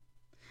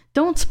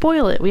 Don't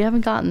spoil it. We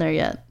haven't gotten there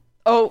yet.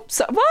 Oh,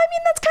 well, I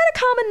mean, that's kind of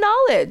common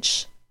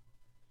knowledge.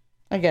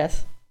 I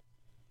guess.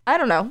 I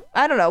don't know.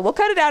 We'll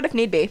cut it out if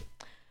need be.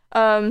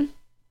 Where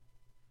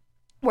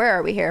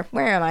are we here?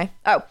 Where am I?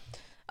 Oh.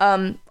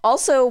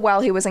 Also,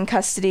 while he was in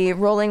custody,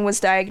 Rolling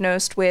was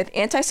diagnosed with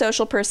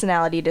antisocial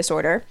personality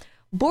disorder,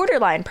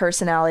 borderline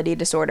personality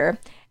disorder,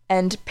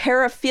 and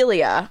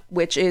paraphilia,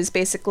 which is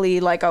basically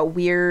like a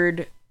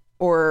weird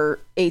or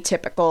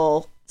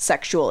atypical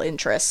sexual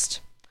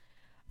interest.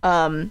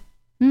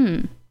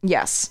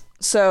 Yes.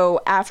 So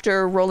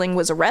after Rowling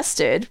was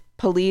arrested,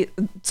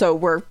 so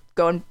we're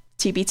going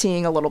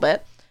TBTing a little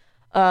bit.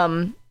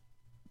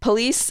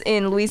 Police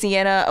in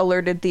Louisiana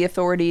alerted the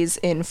authorities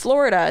in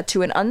Florida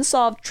to an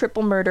unsolved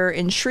triple murder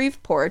in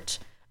Shreveport,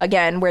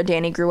 again, where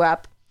Danny grew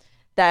up,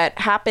 that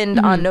happened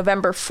on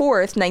November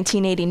 4th,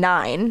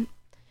 1989.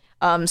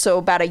 So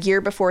about a year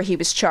before he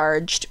was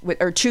charged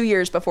with, or 2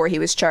 years before he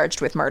was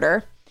charged with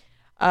murder.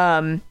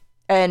 And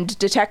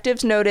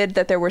detectives noted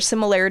that there were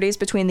similarities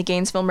between the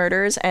Gainesville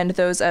murders and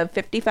those of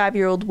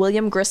 55-year-old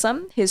William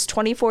Grissom, his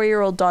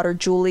 24-year-old daughter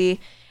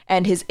Julie,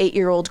 and his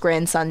 8-year-old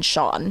grandson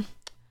Sean.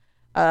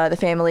 The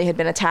family had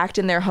been attacked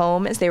in their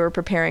home as they were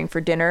preparing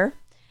for dinner.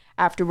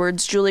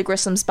 Afterwards, Julie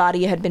Grissom's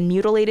body had been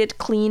mutilated,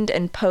 cleaned,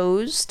 and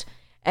posed.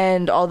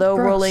 And although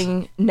Gross.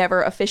 Rowling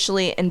never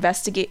officially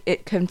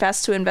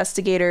confessed to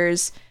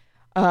investigators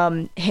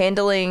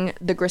handling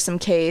the Grissom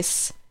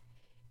case,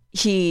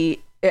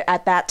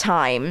 at that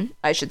time,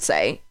 I should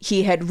say,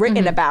 he had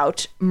written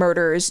about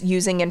murders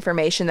using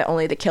information that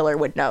only the killer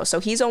would know. So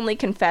he's only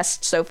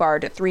confessed so far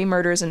to 3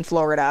 murders in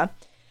Florida.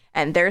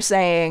 And they're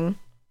saying,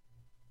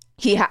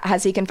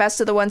 has he confessed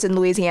to the ones in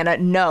Louisiana?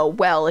 No.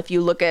 Well, if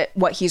you look at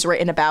what he's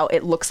written about,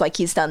 it looks like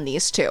he's done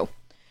these too.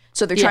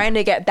 So they're trying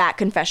to get that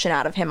confession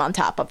out of him on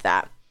top of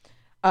that.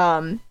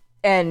 And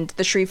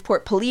the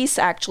Shreveport police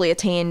actually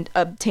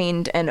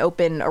obtained an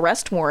open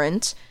arrest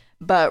warrant,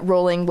 but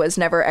Rowling was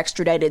never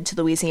extradited to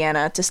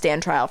Louisiana to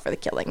stand trial for the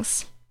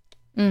killings.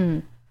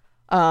 So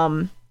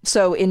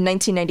in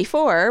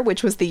 1994,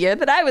 which was the year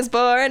that I was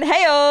born,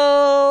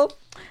 heyo!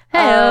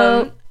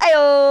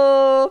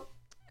 Heyo!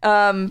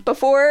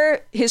 Before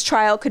his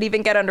trial could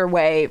even get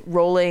underway,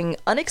 Rowling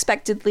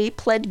unexpectedly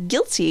pled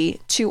guilty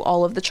to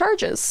all of the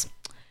charges.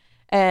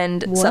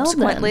 And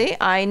subsequently,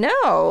 I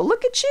know,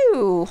 look at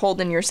you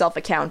holding yourself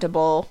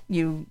accountable,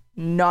 you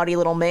naughty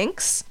little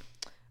minx.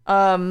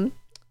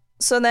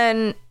 So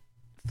then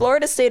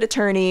Florida State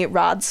Attorney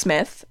Rod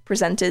Smith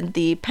presented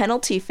the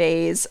penalty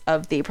phase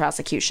of the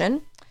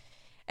prosecution,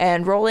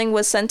 and Rowling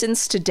was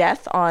sentenced to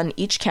death on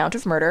each count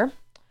of murder.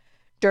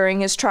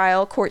 During his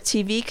trial, Court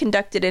TV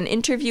conducted an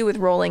interview with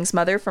Rowling's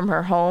mother from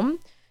her home,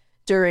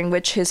 during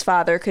which his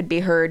father could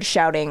be heard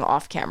shouting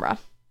off camera.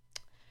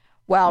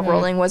 While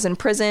Rowling was in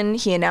prison,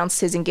 he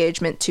announced his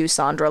engagement to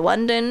Sandra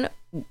London,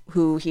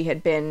 who he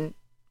had been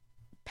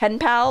pen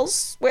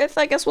pals with,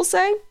 I guess we'll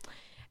say,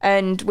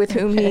 and with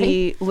whom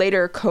he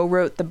later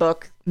co-wrote the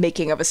book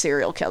Making of a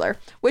Serial Killer,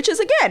 which is,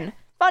 again,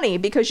 funny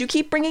because you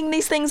keep bringing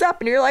these things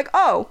up and you're like,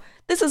 oh,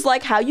 this is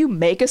like how you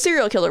make a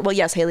serial killer. Well,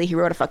 yes, Haley, he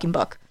wrote a fucking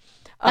book.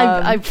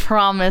 I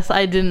promise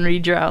I didn't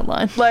read your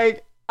outline.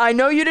 Like, I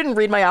know you didn't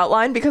read my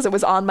outline because it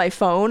was on my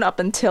phone up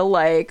until,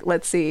 like,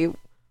 let's see,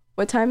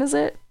 what time is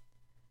it?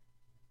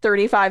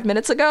 35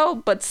 minutes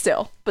ago, but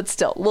still, a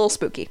little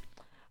spooky.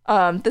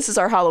 This is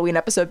our Halloween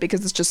episode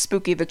because it's just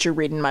spooky that you're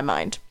reading my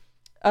mind.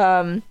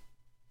 Or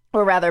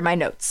rather, my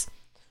notes.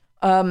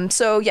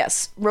 So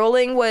yes,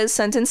 Rowling was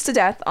sentenced to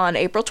death on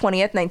April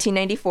 20th,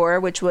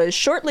 1994, which was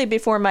shortly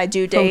before my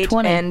due date,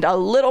 420. and a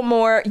little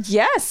more.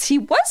 Yes, he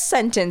was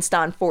sentenced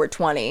on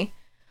 420.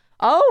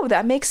 Oh,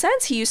 that makes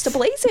sense. He used to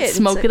blaze it.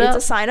 Smoke it up.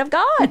 It's a sign of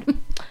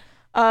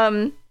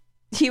God.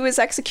 He was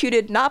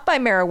executed not by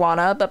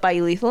marijuana, but by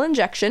lethal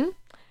injection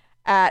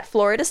at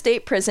Florida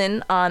State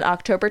Prison on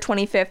October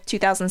 25th,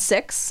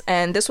 2006.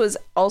 And this was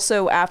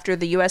also after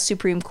the U.S.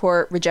 Supreme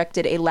Court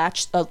rejected a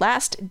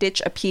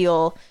last-ditch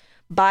appeal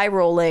by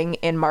Rowling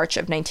in March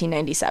of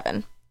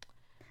 1997.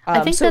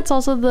 I think that's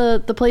also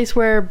the place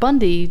where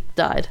Bundy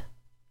died.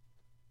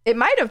 It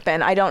might have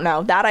been. I don't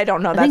know. That I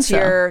don't know.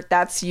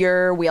 That's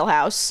your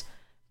wheelhouse.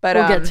 But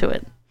We'll get to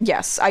it.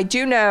 Yes, I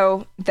do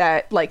know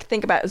that, like,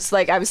 think about it. It's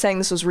like I was saying,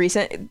 this was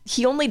recent.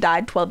 He only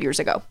died 12 years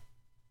ago.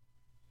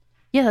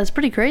 Yeah, that's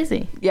pretty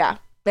crazy. Yeah.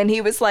 And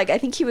he was like, I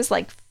think he was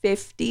like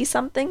 50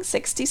 something,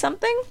 60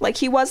 something. Like,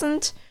 he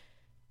wasn't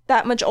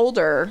that much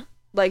older.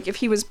 Like, if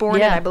he was born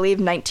in, I believe,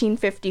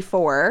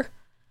 1954,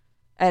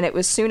 and it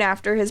was soon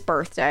after his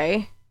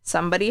birthday.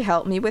 Somebody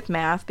help me with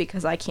math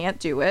because I can't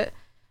do it.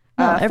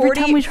 No, every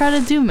time we try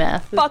to do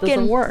math, it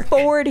doesn't work.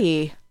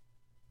 40.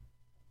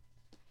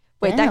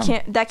 Wait,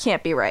 Damn. that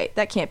can't be right.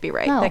 That can't be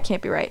right. No. That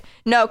can't be right.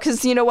 No,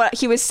 because you know what?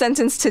 He was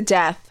sentenced to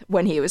death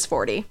when he was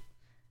 40.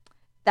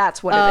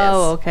 That's what it is.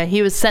 Oh, okay.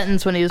 He was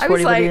sentenced when he was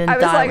 40, but he didn't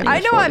die when he was 40. I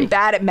know I'm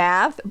bad at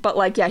math, but,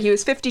 like, yeah, he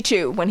was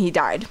 52 when he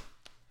died.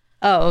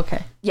 Oh,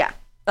 okay. Yeah.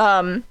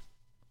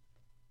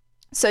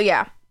 So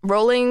yeah,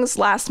 Rowling's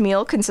last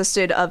meal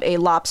consisted of a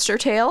lobster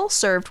tail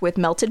served with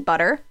melted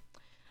butter,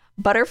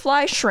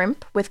 butterfly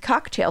shrimp with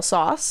cocktail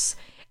sauce,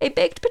 a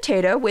baked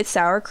potato with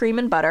sour cream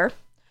and butter,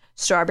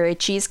 strawberry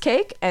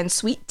cheesecake, and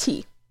sweet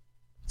tea.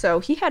 So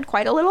he had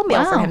quite a little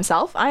meal for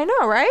himself. I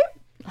know, right?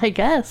 I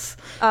guess.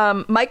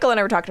 Michael and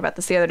I were talking about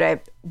this the other day.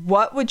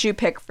 What would you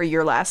pick for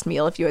your last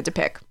meal if you had to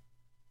pick?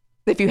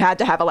 If you had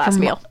to have a last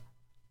meal?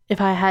 If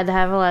I had to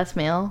have a last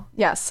meal,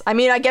 Yes. I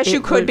mean, I guess you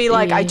It could would be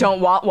like, I be-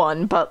 don't want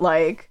one, but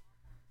like,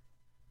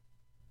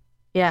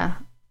 yeah.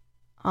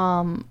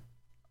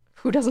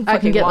 who doesn't I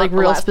fucking can get want like a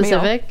real last meal?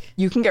 specific.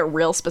 You can get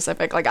real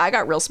specific. Like, I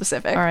got real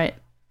specific. All right.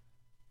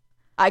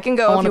 I can I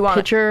go if want you a want.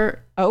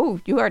 picture. Oh,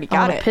 you already I got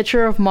want a it.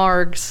 picture of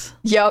Margs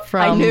Yep,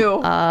 from I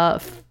knew.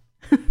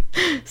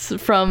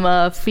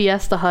 from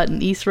Fiesta Hut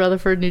in East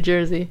Rutherford, New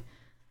Jersey.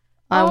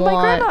 I My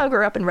want grandma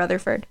grew up in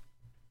Rutherford.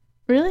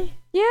 really.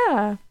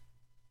 Yeah.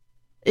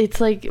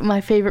 It's like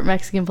my favorite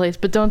Mexican place,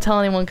 but don't tell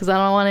anyone because I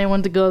don't want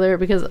anyone to go there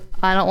because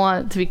I don't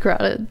want it to be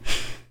crowded.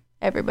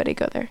 Everybody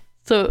go there.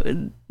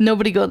 So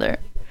nobody go there.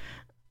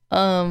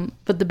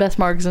 But the best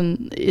margs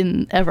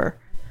in ever.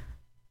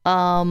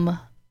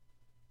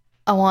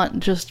 I want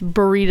just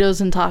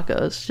burritos and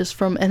tacos, just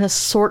from an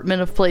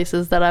assortment of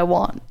places that I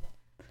want.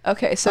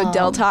 Okay, so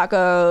Del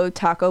Taco,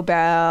 Taco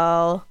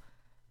Bell,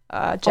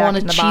 Jack I want a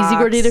in the cheesy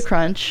Box. gordita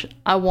crunch.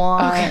 I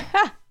want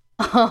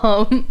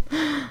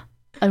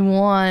I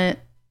want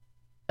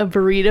a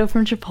burrito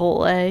from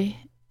Chipotle.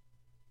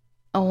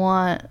 I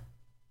want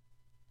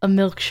a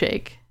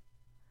milkshake.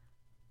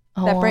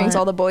 That brings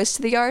all the boys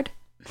to the yard?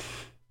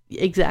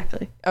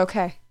 exactly.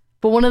 Okay.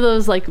 But one of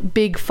those like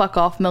big fuck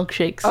off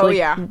milkshakes. Oh, like,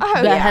 yeah. Oh,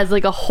 that yeah. has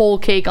like a whole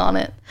cake on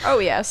it. Oh,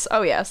 yes.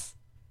 Oh, yes.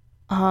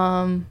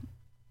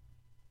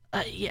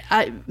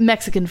 Yeah,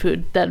 Mexican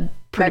food. That'd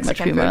pretty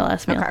much be my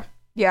last meal. Okay.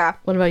 Yeah.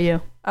 What about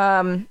you?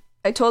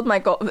 I told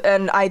Michael,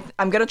 and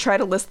I'm going to try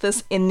to list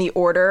this in the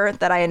order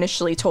that I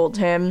initially told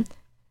him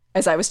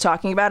as I was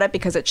talking about it,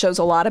 because it shows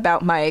a lot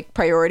about my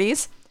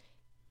priorities.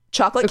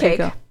 Chocolate Okay, cake.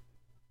 go.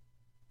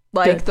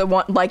 Like Good. the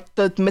one, like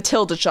the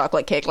Matilda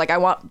chocolate cake. Like, I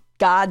want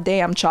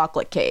goddamn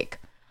chocolate cake.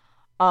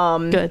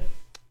 Good.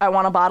 I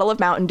want a bottle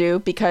of Mountain Dew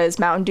because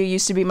Mountain Dew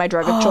used to be my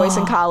drug of choice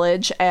in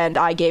college, and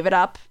I gave it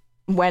up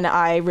when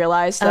I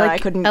realized that I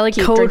couldn't I like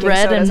keep Code drinking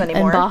Red sodas and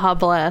anymore. Baja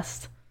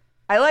Blast.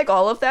 I like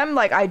all of them.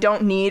 Like, I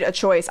don't need a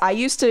choice. I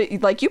used to,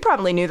 like, you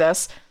probably knew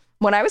this.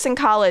 When I was in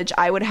college,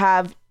 I would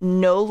have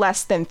no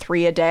less than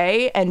 3 a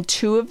day, and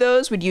 2 of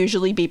those would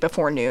usually be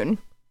before noon.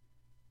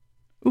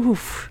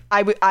 Oof.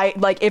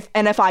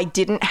 If I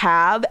didn't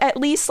have at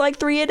least like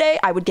 3 a day,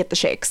 I would get the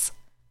shakes.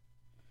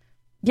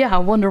 Yeah, I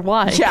wonder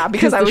why. Yeah,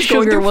 because I the was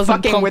going sugar through wasn't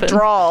fucking pumping.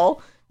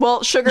 withdrawal.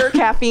 Well, sugar,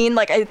 caffeine,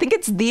 like, I think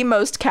it's the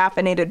most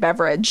caffeinated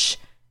beverage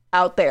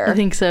out there. I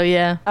think so.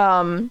 Yeah.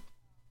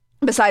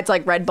 Besides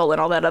like Red Bull and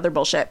all that other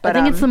bullshit. But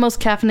I think it's the most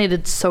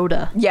caffeinated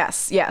soda.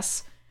 yes.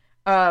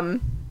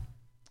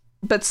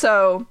 But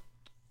so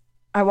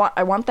I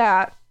want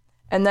that.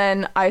 And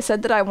then I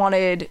said that I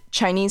wanted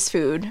Chinese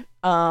food.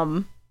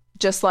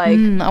 Just like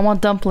I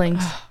want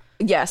dumplings.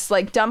 yes,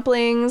 like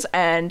dumplings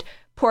and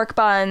pork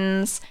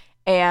buns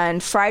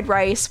and fried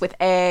rice with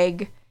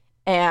egg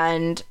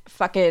and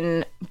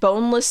fucking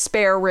boneless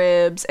spare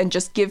ribs, and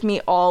just give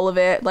me all of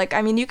it. Like,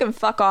 I mean, you can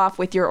fuck off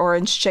with your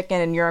orange chicken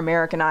and your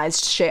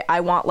Americanized shit. I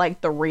want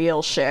like the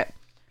real shit.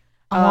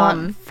 I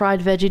want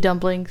fried veggie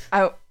dumplings.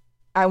 I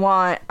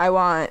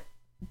want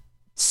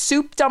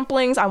soup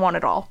dumplings. I want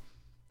it all.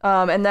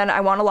 And then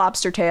I want a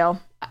lobster tail.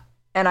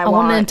 And I I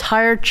want an want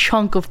entire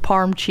chunk of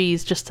Parm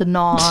cheese just to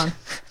gnaw on.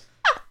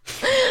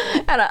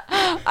 and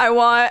I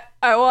want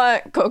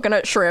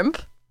coconut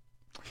shrimp.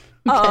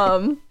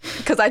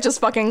 Because I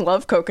just fucking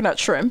love coconut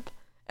shrimp,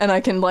 and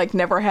I can like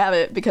never have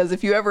it, because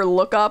if you ever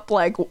look up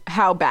like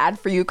how bad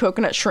for you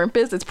coconut shrimp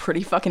is, it's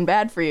pretty fucking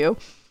bad for you.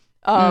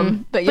 But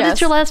yes, But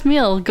it's your last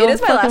meal. Go it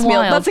is my last fucking meal.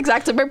 wild. That's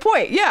exactly my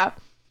point. Yeah.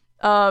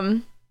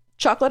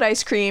 Chocolate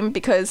ice cream,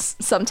 because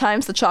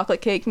sometimes the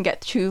chocolate cake can get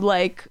too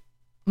like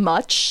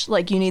much.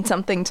 Like, you need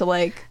something to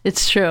like.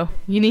 It's true.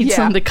 You need Yeah.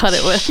 something to cut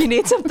it with. You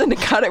need something to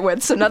cut it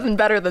with, so nothing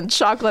better than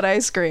chocolate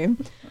ice cream.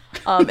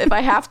 If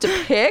I have to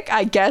pick,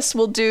 I guess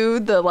we'll do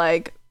the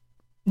like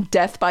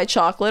Death by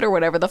Chocolate or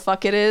whatever the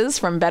fuck it is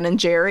from Ben and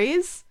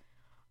Jerry's.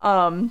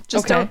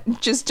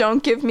 Just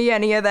don't give me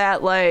any of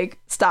that like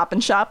Stop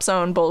and Shop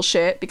Zone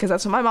bullshit, because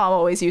that's what my mom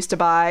always used to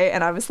buy,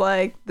 and I was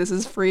like, this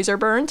is freezer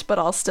burnt, but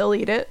I'll still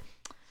eat it.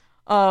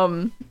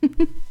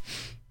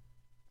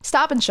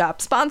 Stop and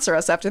Shop, sponsor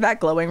us after that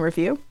glowing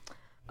review.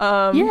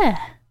 Yeah.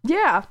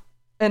 Yeah.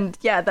 And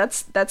yeah,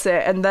 that's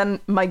it. And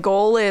then my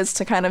goal is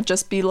to kind of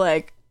just be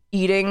like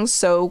eating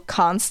so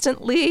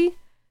constantly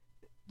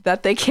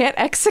that they can't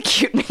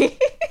execute me.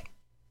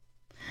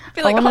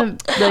 Be like,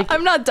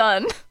 I'm not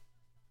done.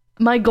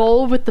 My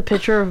goal with the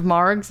picture of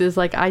Margs is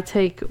like I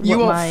take what You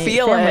won't my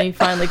feel family it.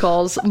 finally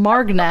calls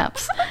Marg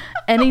naps.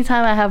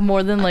 Anytime I have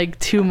more than like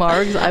 2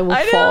 Margs, I will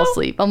fall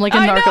asleep. I'm like a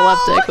I know.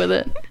 narcoleptic with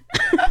it.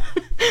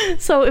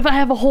 So if I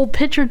have a whole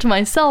picture to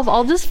myself,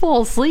 I'll just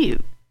fall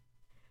asleep.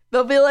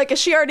 They'll be like, is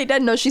she already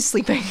dead? No, she's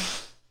sleeping.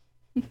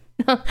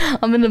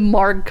 I'm in a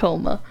Marg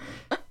coma.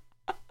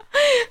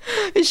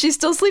 Is she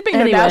still sleeping? No,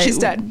 now Anyway, she's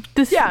dead.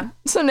 this- Yeah.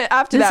 So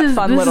after This that is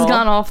fun this little. has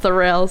gone off the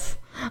rails.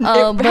 It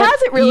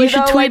has it really You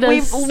should though? tweet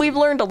Like, us. we've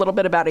learned a little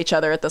bit about each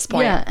other at this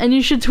point. Yeah, and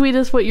you should tweet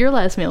us what your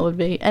last meal would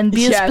be, and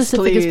be as Yes,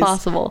 specific please. as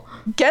possible.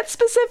 Get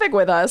specific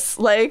with us.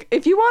 Like,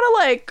 if you want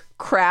to like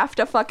craft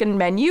a fucking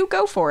menu,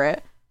 go for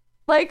it.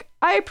 Like,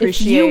 I If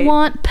appreciate. you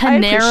want I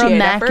Panera appreciate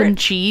mac effort. and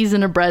cheese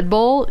in a bread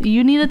bowl,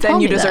 you need to tell Then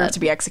me you deserve that. to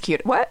be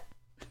executed. What?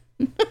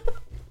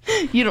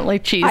 You don't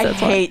like cheese. I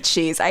That's why. hate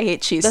cheese. I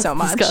hate cheese That's so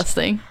much.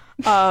 disgusting.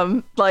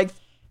 Like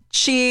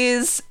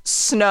cheese,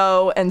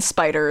 snow, and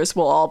spiders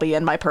will all be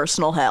in my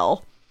personal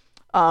hell.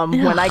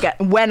 When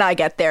I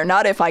get there,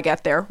 not if I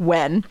get there,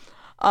 when.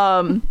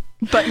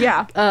 But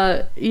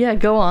yeah. Yeah,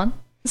 go on.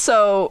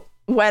 So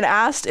when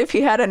asked if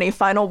he had any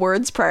final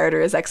words prior to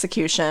his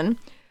execution,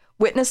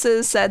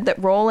 witnesses said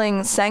that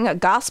Rowling sang a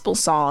gospel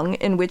song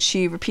in which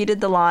she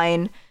repeated the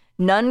line,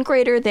 "None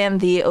greater than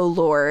thee, O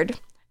Lord,"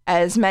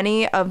 as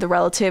many of the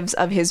relatives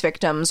of his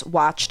victims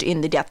watched in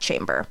the death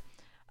chamber.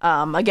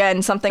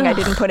 Again, something I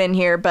didn't put in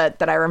here, but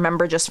that I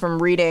remember just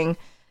from reading.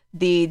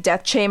 The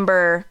death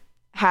chamber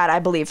had, I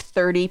believe,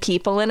 30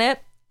 people in it,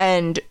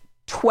 and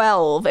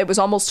 12, it was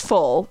almost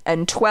full,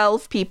 and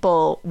 12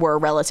 people were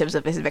relatives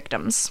of his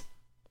victims.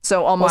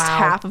 So almost Wow.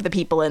 half of the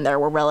people in there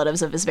were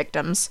relatives of his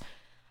victims.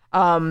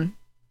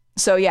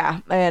 So yeah,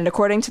 and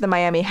according to the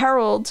Miami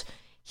Herald,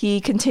 he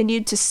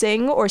continued to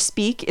sing or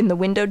speak in the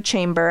windowed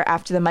chamber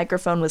after the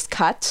microphone was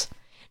cut.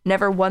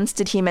 Never once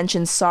did he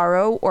mention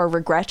sorrow or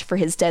regret for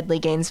his deadly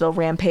Gainesville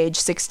rampage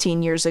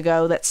 16 years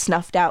ago that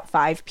snuffed out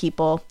 5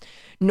 people,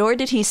 nor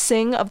did he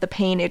sing of the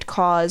pain it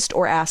caused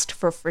or asked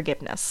for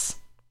forgiveness.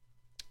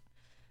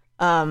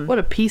 What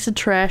a piece of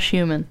trash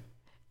human.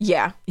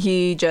 Yeah,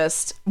 he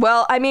just,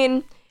 well, I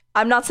mean,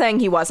 I'm not saying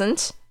he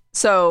wasn't.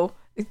 So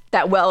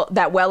that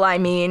I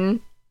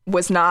mean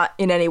was not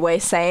in any way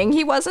saying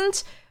he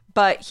wasn't,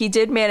 but he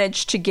did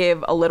manage to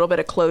give a little bit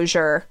of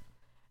closure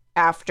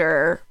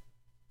after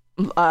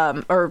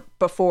or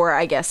before,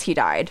 I guess, he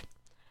died.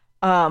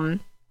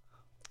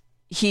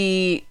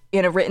 He,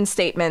 in a written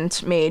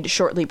statement made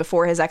shortly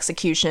before his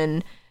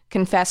execution,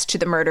 confessed to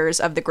the murders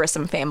of the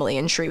Grissom family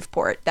in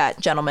Shreveport, that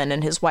gentleman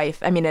and his wife,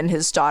 and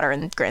his daughter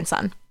and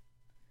grandson.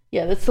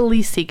 Yeah, that's the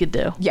least he could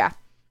do. Yeah.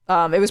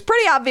 It was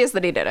pretty obvious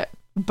that he did it,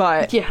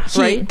 but Yeah,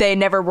 right. they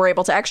never were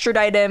able to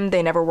extradite him.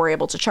 They never were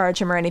able to charge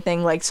him or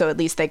anything, so at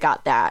least they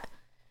got that.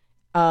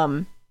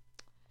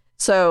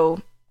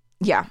 So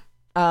yeah.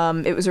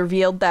 It was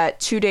revealed that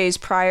 2 days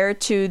prior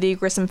to the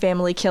Grissom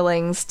family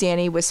killings,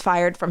 Danny was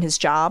fired from his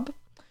job.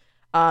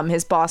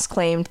 His boss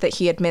claimed that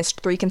he had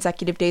missed 3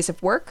 consecutive days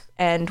of work,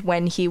 and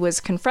when he was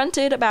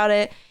confronted about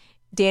it,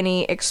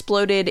 Danny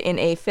exploded in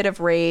a fit of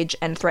rage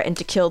and threatened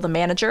to kill the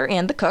manager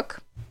and the cook.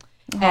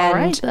 All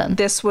right, then.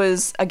 This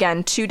was,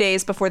 again, 2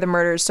 days before the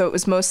murders, so it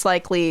was most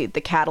likely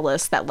the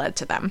catalyst that led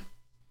to them.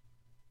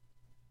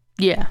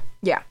 Yeah.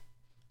 Yeah.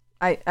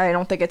 I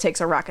don't think it takes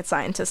a rocket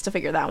scientist to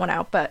figure that one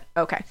out, but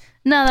okay.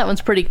 No, that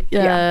one's pretty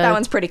That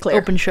one's pretty clear.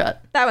 open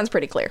shut. That one's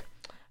pretty clear.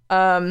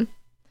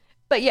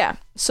 But yeah,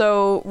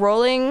 so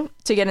Rowling,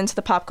 to get into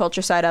the pop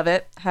culture side of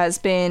it, has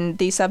been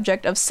the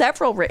subject of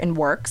several written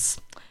works.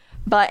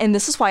 And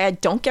this is why I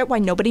don't get why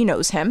nobody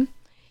knows him.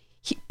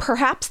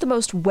 Perhaps the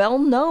most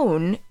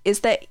well-known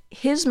is that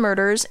his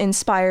murders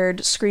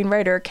inspired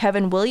screenwriter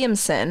Kevin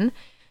Williamson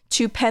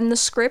to pen the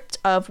script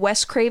of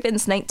Wes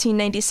Craven's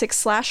 1996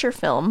 slasher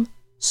film,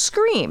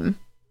 Scream.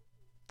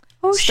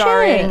 Oh,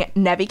 Starring shit.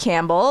 Neve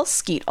Campbell,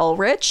 Skeet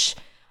Ulrich,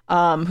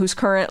 who's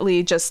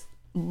currently just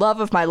love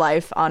of my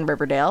life on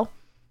Riverdale,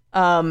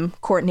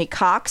 Courtney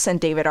Cox and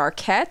David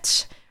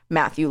Arquette,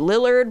 Matthew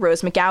Lillard,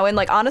 Rose McGowan.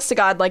 Like, honest to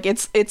God, like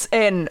it's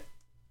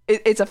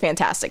a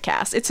fantastic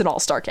cast. It's an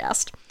all-star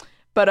cast.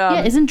 But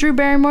Yeah, isn't Drew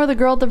Barrymore the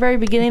girl at the very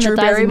beginning that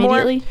dies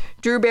immediately?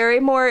 Drew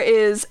Barrymore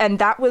is, and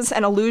that was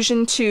an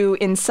allusion to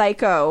in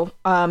Psycho,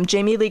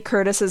 Jamie Lee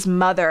Curtis's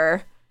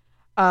mother,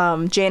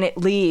 Janet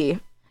Leigh.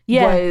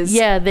 Yeah, was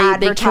yeah, they kill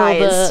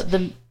advertised.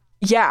 the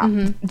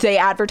Yeah, they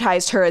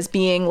advertised her as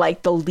being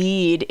like the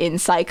lead in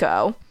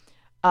Psycho.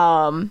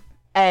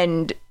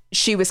 And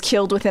she was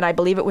killed within, I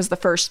believe it was the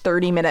first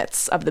 30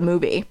 minutes of the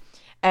movie.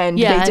 And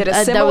Yeah, they did a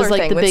that similar was,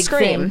 like, thing the with big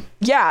Scream. thing.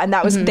 Yeah, and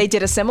that was they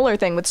did a similar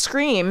thing with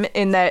Scream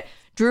in that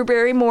Drew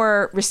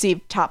Barrymore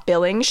received top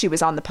billing. She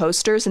was on the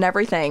posters and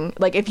everything.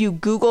 Like, if you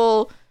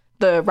Google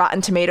the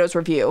Rotten Tomatoes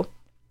review,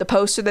 the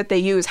poster that they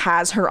use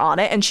has her on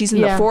it, and she's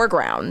in the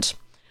foreground.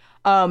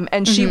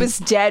 And she was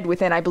dead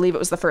within, I believe it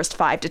was the first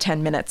 5 to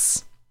 10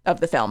 minutes of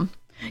the film.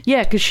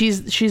 Yeah, because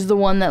she's the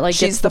one that like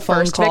She's gets the the phone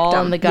first call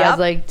victim. and the guy's Yep.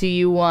 like, do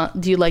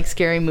you like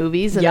scary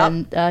movies?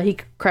 And then he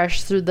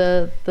crashes through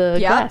the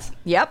glass.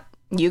 Yep.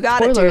 You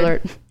got Spoiler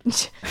it, dude.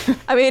 alert.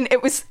 I mean,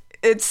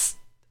 it's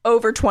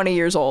over 20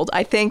 years old.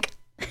 I think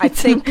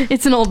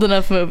It's an old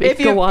enough movie. if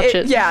you Go watch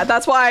it. Yeah,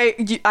 that's why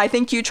I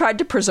think you tried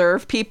to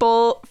preserve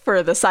people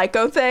for the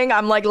Psycho thing.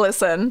 I'm like,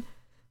 listen,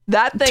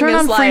 that thing Turn is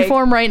on like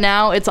Freeform right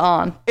now. It's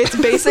on. it's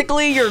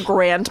basically your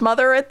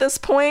grandmother at this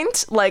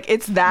point. Like,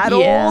 it's that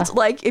Yeah. old.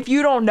 Like, if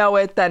you don't know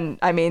it, then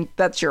I mean,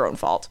 that's your own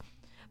fault.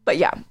 But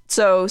yeah,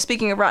 so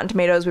speaking of Rotten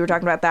Tomatoes, we were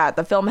talking about that.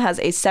 The film has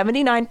a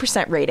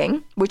 79%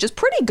 rating, which is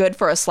pretty good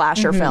for a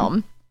slasher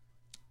film.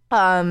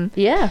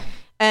 Yeah.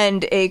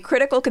 And a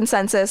critical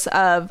consensus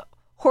of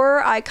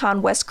Horror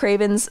icon Wes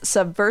Craven's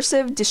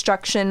subversive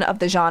destruction of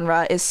the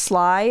genre is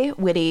sly,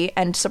 witty,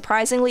 and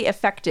surprisingly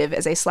effective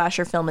as a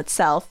slasher film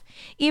itself,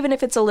 even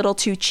if it's a little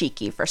too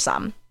cheeky for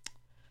some.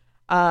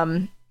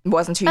 It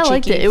wasn't too cheeky. I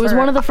liked it. It was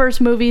one of the first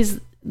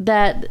movies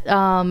that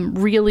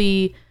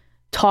really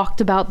talked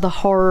about the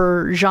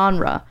horror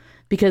genre,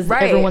 because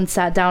everyone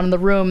sat down in the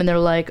room and they're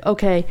like,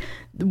 okay,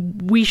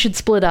 we should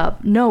split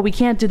up. No, we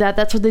can't do that.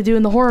 That's what they do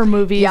in the horror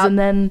movies. Yep. And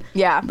then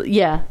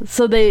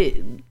so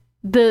the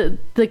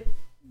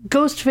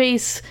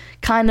Ghostface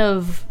kind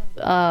of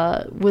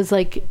was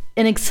like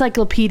an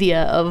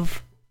encyclopedia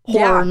of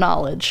horror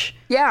knowledge.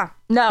 Yeah,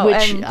 no,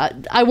 which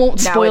I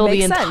won't spoil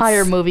the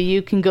entire movie.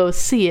 You can go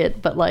see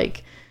it, but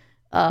like,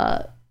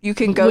 you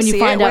can go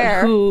see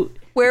it.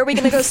 Where are we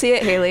gonna go see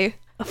it, Haley?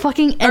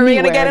 Fucking anywhere. Are we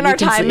gonna get in our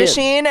time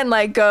machine and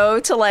like go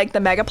to like the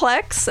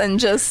Megaplex and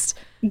just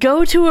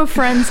go to a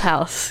friend's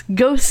house?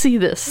 Go see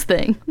this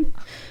thing.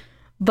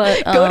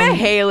 But go to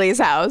Haley's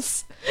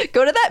house.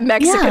 Go to that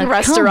Mexican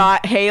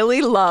restaurant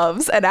Haley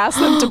loves and ask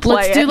them to play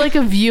Let's do like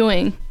a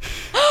viewing.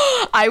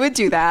 I would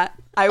do that.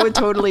 I would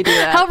totally do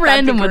that. How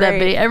random would that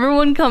be?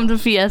 Everyone come to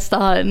Fiesta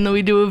Hut and then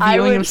we do a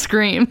viewing of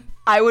Scream.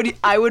 I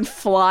would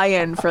fly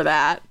in for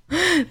that.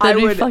 That'd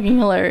be fucking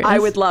hilarious. I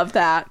would love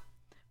that.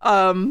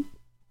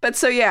 But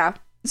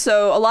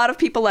so a lot of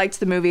people liked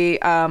the movie.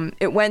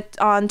 It went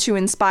on to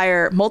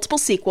inspire multiple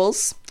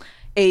sequels,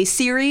 a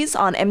series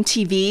on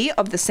MTV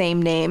of the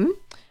same name.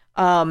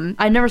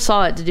 I never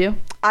saw it. Did you?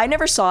 I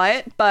never saw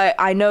it, but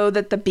I know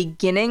that the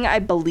beginning, I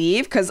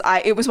believe, because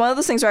it was one of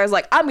those things where I was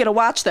like, I'm gonna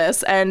watch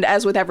this, and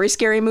as with every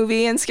scary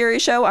movie and scary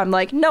show, I'm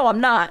like, no,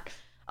 I'm not.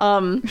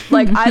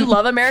 Like, I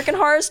love American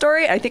Horror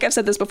Story. I think I've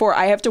said this before.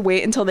 I have to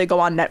wait until they go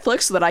on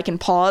Netflix so that I can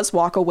pause,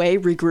 walk away,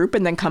 regroup,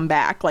 and then come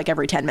back like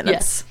every 10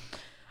 minutes.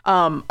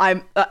 Yes.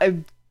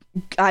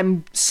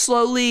 I'm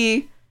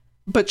slowly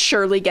but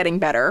surely getting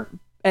better.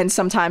 And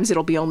sometimes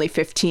it'll be only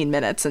 15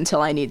 minutes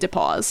until I need to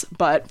pause.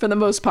 But for the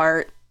most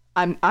part,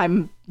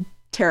 I'm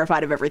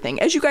terrified of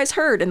everything, as you guys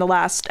heard in the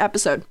last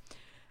episode.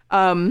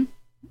 Even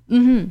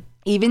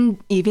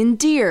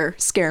deer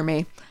scare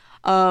me.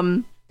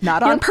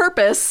 Not on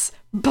purpose,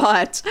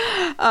 but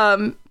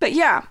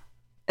yeah.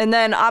 And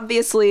then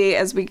obviously,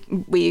 as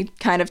we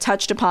kind of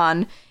touched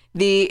upon,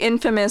 the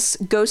infamous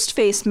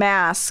Ghostface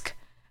mask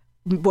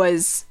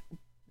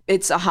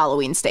it's a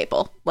Halloween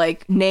staple.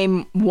 Like,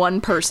 name one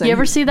person. You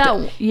ever see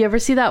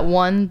that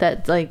one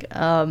that like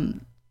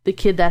the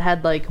kid that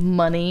had like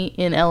money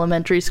in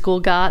elementary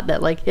school got,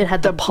 that like it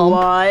had the pump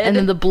blood. And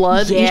then the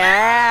blood.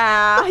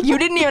 Yeah. You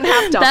didn't even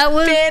have to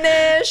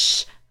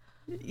finish.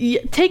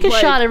 Take a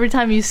shot every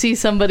time you see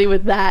somebody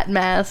with that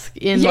mask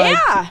in the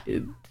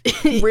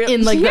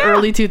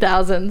early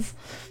 2000s.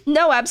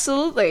 No,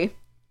 absolutely.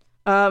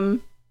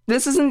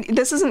 This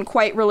isn't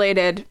quite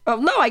related. Oh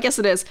no, I guess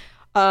it is.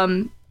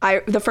 The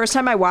first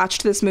time I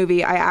watched this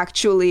movie, I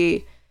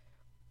actually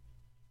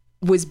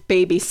was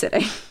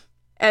babysitting,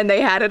 and they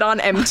had it on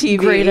MTV.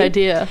 Great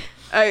idea.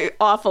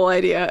 Awful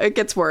idea. It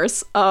gets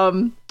worse.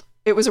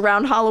 It was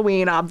around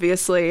Halloween,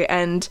 obviously,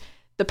 and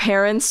the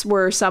parents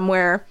were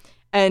somewhere.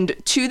 And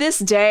to this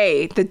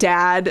day, the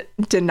dad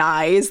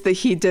denies that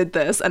he did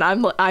this, and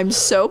I'm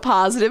so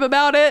positive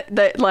about it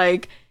that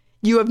like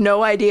you have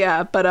no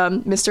idea. But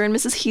Mr. and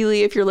Mrs.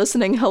 Healy, if you're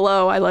listening,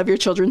 hello, I love your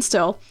children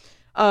still.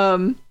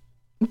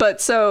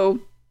 But so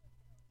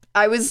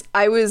I was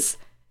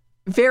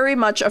very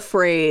much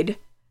afraid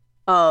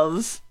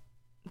of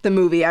the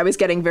movie. I was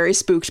getting very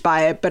spooked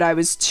by it, but I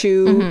was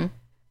too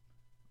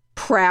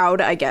proud,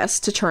 I guess,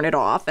 to turn it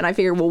off. And I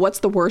figured, well, what's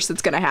the worst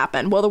that's going to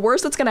happen? Well, the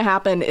worst that's going to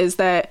happen is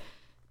that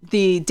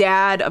the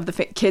dad of the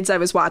kids I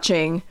was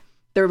watching,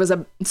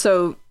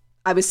 so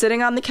I was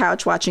sitting on the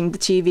couch watching the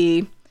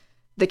TV.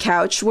 The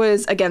couch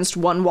was against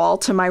one wall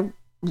to my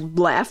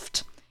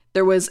left.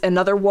 There was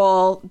another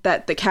wall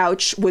that the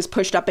couch was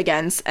pushed up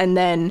against. And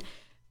then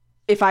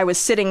if I was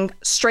sitting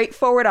straight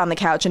forward on the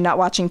couch and not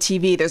watching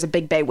TV, there's a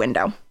big bay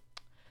window.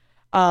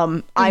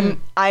 I'm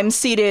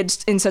seated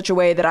in such a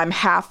way that I'm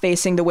half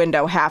facing the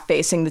window, half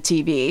facing the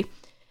TV.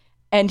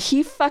 And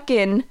he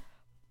fucking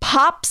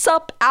pops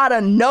up out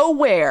of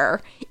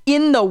nowhere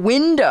in the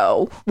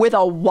window with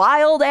a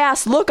wild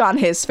ass look on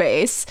his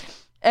face.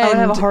 And I would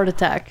have a heart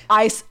attack.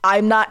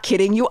 I'm not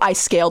kidding you. I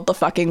scaled the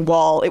fucking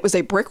wall. It was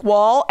a brick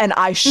wall, and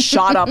I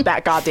shot up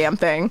that goddamn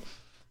thing.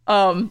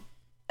 And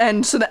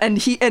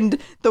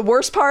the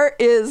worst part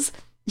is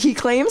he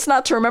claims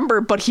not to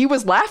remember, but he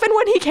was laughing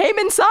when he came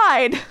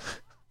inside.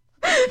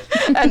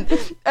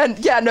 and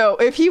yeah, no.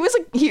 If he was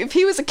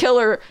a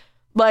killer,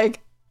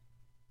 like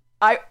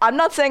I'm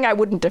not saying I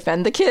wouldn't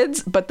defend the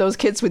kids, but those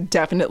kids would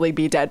definitely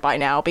be dead by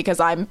now because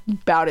I'm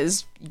about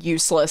as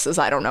useless as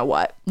I don't know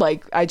what.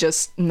 Like, I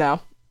just, no.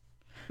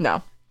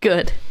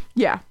 Good.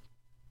 Yeah.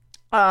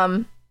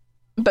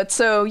 But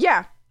so,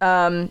 yeah.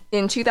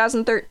 In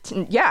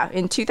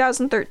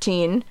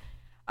 2013,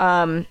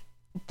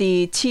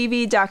 the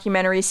TV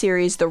documentary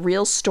series The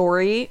Real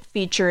Story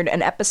featured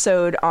an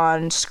episode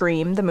on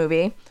Scream, the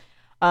movie.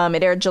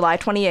 It aired July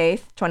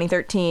 28th,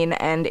 2013,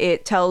 and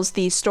it tells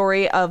the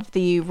story of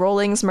the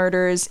Rawlings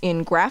murders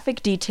in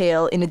graphic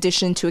detail in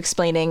addition to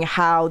explaining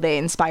how they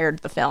inspired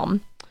the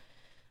film.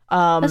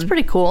 That's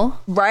pretty cool.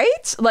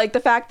 Right? Like, the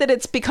fact that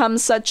it's become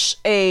such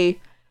a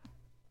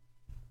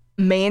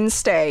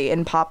mainstay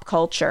in pop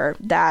culture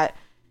that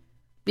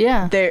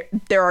Yeah.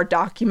 there are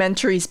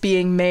documentaries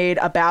being made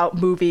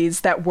about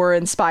movies that were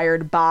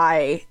inspired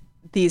by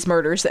these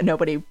murders that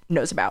nobody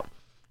knows about.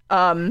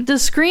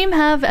 Does Scream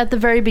have at the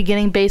very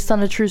beginning based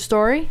on a true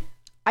story?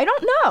 I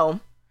don't know.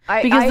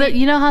 Because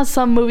you know how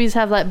some movies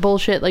have that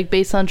bullshit like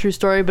based on true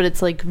story, but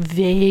it's like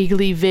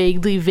vaguely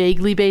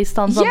based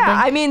on something?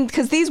 Yeah, I mean,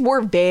 because these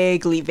were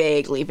vaguely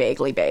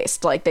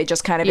based. Like, they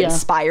just kind of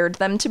inspired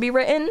them to be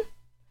written.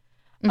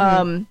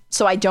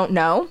 So I don't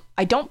know.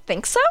 I don't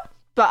think so,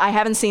 but I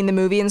haven't seen the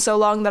movie in so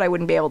long that I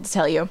wouldn't be able to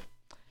tell you.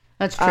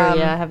 That's true,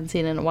 yeah. I haven't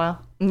seen it in a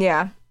while.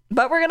 Yeah.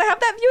 But we're going to have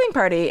that viewing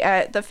party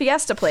at the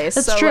Fiesta place.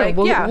 That's so, true. Like,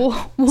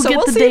 we'll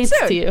get the dates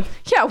to you.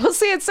 Yeah, we'll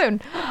see it soon.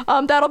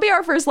 That'll be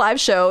our first live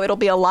show. It'll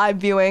be a live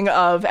viewing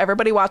of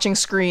everybody watching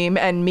Scream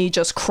and me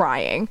just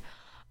crying.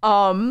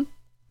 Yep.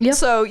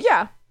 So,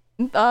 yeah.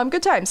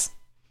 Good times.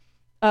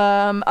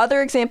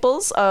 Other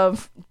examples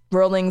of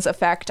Rowling's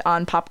effect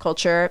on pop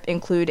culture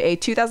include a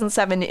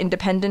 2007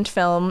 independent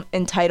film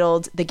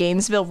entitled The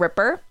Gainesville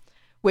Ripper,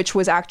 which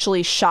was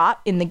actually shot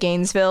in the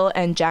Gainesville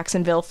and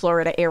Jacksonville,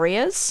 Florida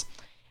areas,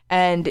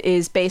 and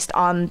is based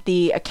on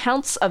the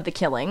accounts of the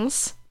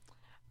killings.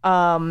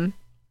 An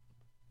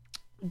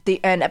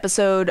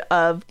episode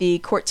of the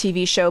court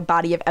TV show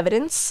Body of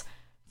Evidence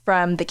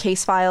from the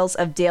case files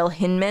of Dale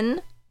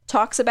Hinman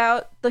talks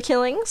about the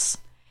killings,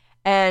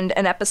 and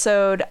an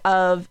episode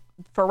of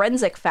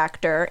Forensic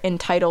Factor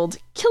entitled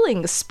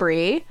Killing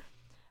Spree,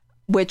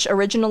 which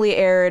originally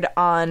aired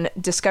on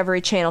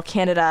Discovery Channel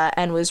Canada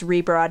and was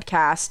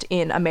rebroadcast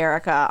in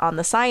America on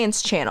the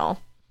Science Channel.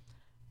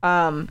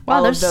 Wow,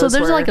 there's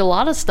like a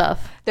lot of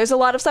stuff. There's a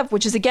lot of stuff,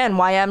 which is again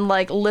why I'm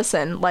like,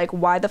 listen, like,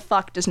 why the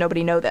fuck does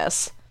nobody know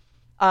this?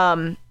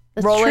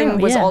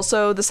 Rowling was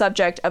also the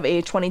subject of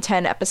a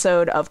 2010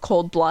 episode of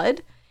Cold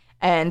Blood,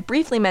 and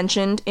briefly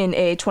mentioned in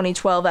a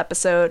 2012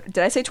 episode.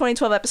 Did I say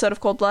 2012 episode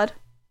of Cold Blood?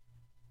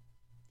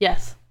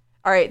 Yes.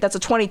 All right, that's a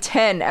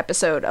 2010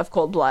 episode of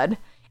Cold Blood,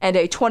 and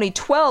a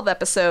 2012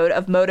 episode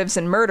of Motives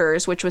and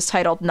Murders, which was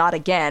titled Not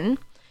Again.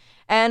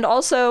 And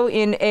also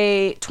in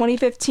a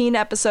 2015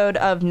 episode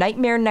of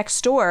Nightmare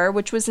Next Door,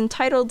 which was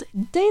entitled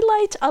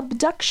Daylight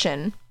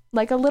Abduction,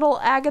 like a little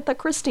Agatha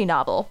Christie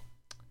novel.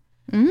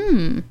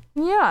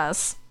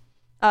 Yes.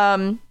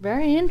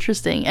 Very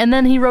interesting. And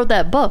then he wrote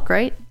that book,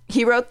 right?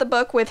 He wrote the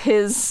book with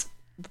his,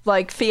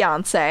 like,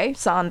 fiance,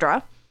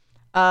 Sandra.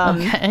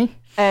 Okay.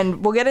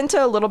 And we'll get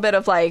into a little bit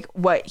of, like,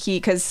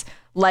 because,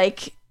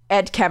 like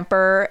Ed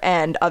Kemper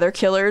and other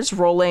killers,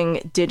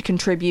 Rowling did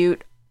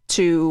contribute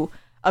to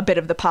a bit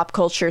of the pop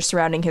culture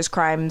surrounding his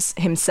crimes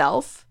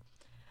himself.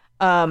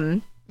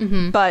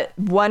 But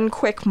one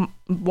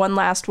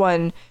last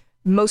one.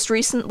 Most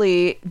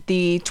recently,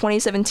 the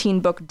 2017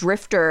 book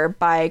Drifter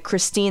by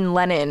Christine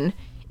Lennon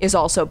is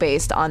also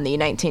based on the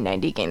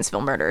 1990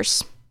 Gainesville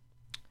murders.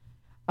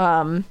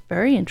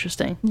 Very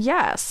interesting.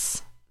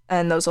 Yes.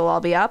 And those will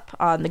all be up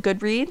on the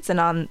Goodreads and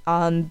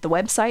on the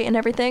website and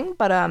everything.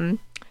 But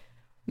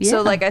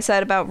so like I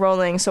said about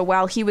Rowling, so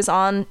while he was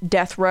on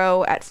death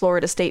row at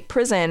Florida State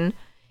Prison,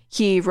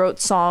 he wrote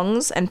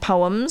songs and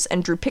poems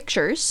and drew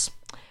pictures,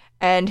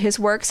 and his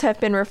works have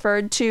been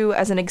referred to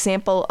as an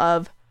example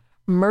of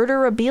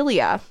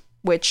murderabilia,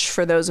 which,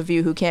 for those of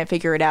you who can't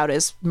figure it out,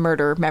 is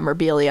murder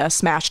memorabilia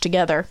smashed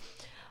together.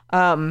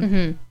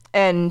 And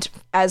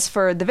as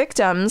for the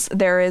victims,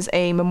 there is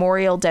a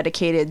memorial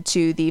dedicated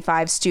to the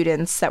 5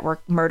 students that were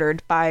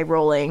murdered by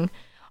Rowling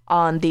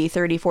on the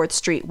 34th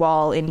Street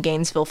wall in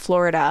Gainesville,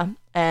 Florida,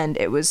 and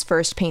it was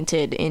first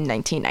painted in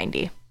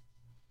 1990.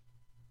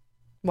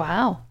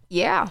 Wow.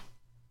 Yeah.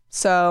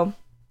 So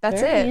that's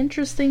Very it.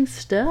 Interesting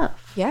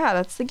stuff. Yeah,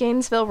 that's the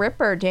Gainesville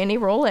Ripper, Danny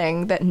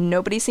Rowling, that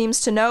nobody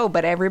seems to know,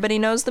 but everybody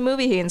knows the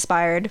movie he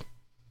inspired.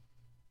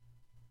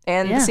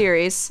 And the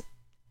series.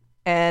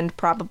 And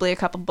probably a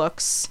couple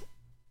books.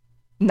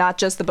 Not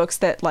just the books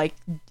that, like,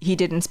 he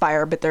did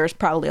inspire, but there's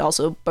probably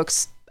also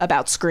books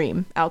about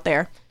Scream out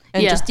there.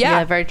 And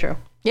yeah, very true.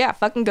 Yeah,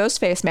 fucking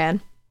Ghostface,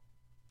 man.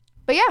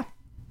 But yeah,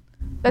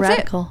 that's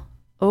Radical.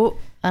 Oh,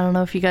 I don't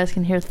know if you guys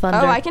can hear thunder.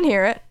 Oh, I can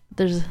hear it.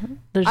 There's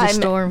a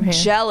storm here. I'm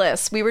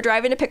jealous. We were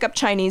driving to pick up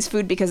Chinese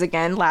food because,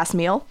 again, last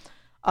meal.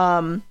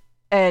 And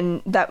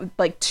that,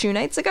 like, 2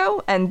 nights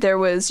ago. And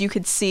you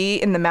could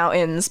see in the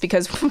mountains,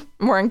 because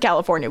we're in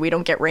California, we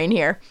don't get rain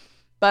here.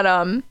 But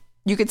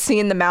you could see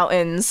in the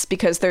mountains,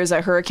 because there's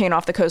a hurricane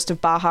off the coast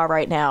of Baja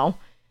right now,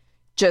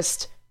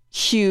 just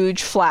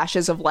huge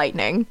flashes of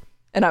lightning.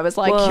 And I was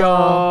like,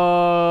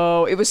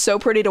 yo, it was so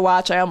pretty to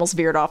watch. I almost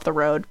veered off the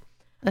road.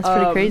 That's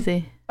pretty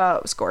crazy. Oh,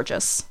 it was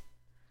gorgeous.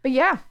 But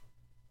yeah.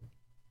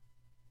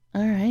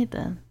 All right,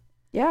 then.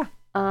 Yeah.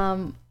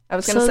 I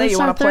was going to say, you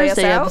want to play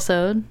Thursday us out?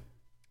 Episode.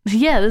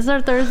 Yeah, this is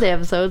our Thursday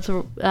episode.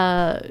 So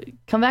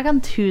come back on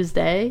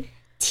Tuesday.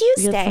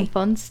 We got some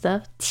fun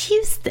stuff.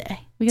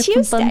 We got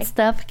some fun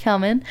stuff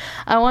coming.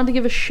 I wanted to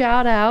give a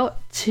shout out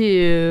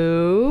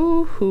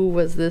to... Who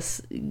was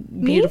this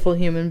beautiful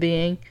human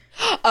being?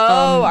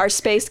 Oh, our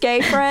space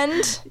gay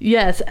friend?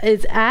 Yes,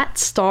 it's at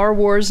Star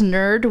Wars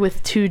Nerd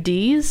with 2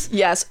 Ds.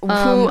 Yes,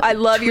 I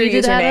love your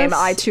username.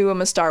 I too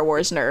am a Star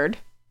Wars nerd.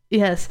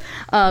 Yes.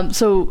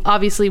 So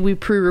obviously we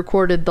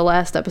pre-recorded the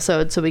last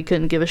episode, so we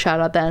couldn't give a shout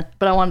out then.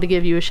 But I wanted to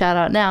give you a shout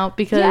out now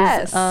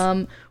because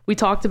we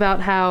talked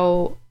about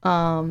how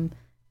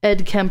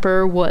Ed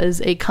Kemper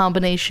was a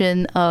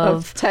combination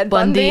of Ted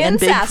Bundy and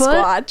Bigfoot.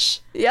 Sasquatch.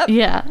 Yep.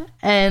 Yeah.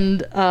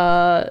 And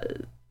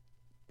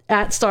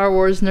at Star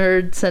Wars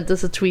Nerd sent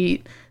us a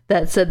tweet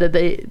that said that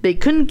they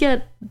couldn't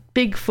get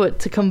Bigfoot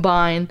to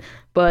combine,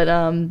 but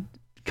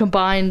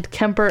combined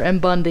Kemper and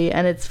Bundy,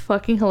 and it's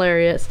fucking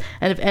hilarious.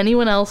 And if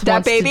anyone else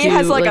wants to do... That baby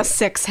has like a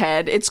 6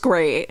 head. It's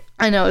great.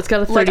 I know, it's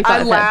got a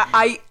 35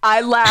 head.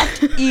 I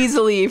laughed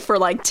easily for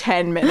like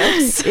 10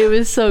 minutes. It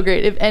was so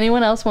great. If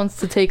anyone else wants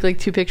to take like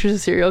 2 pictures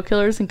of serial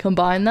killers and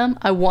combine them,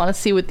 I want to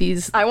see what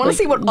these... I want to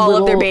see what all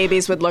of their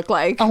babies would look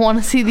like. I want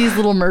to see these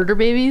little murder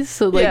babies,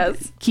 so like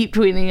keep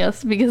tweeting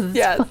us because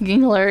it's fucking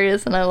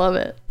hilarious and I love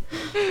it.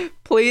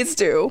 Please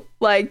do.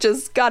 Like,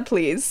 just, God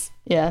please.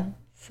 Yeah,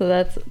 so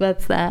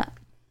that's that.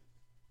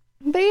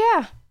 But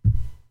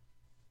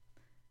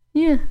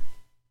yeah.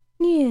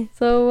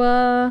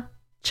 So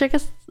check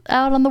us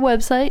out on the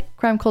website,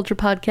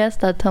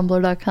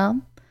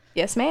 crimeculturepodcast.tumblr.com.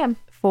 Yes, ma'am.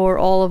 For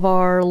all of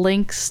our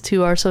links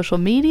to our social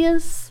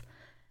medias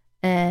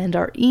and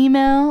our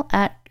email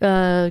at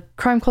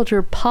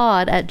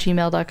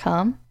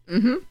crimeculturepod@gmail.com.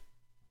 Mm-hmm.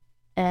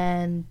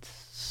 And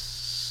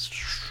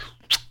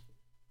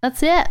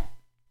that's it.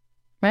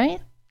 Right?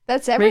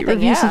 That's everything. Rate,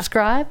 review,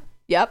 subscribe.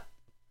 Yep.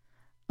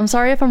 I'm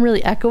sorry if I'm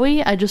really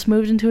echoey. I just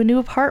moved into a new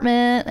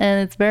apartment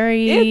and it's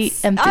very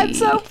empty. I'm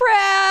so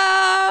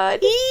proud.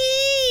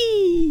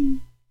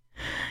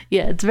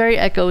 Yeah, it's very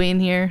echoey in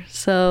here.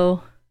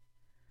 So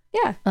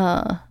yeah,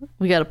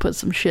 we got to put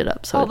some shit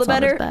up so it's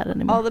not as bad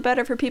anymore. All the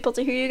better for people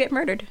to hear you get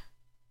murdered.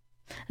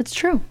 It's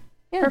true.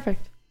 Yeah.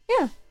 Perfect.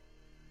 Yeah.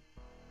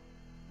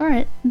 All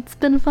right. It's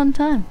been a fun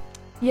time.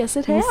 Yes,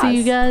 it has. We'll see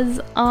you guys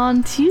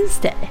on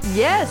Tuesday.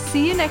 Yes.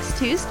 See you next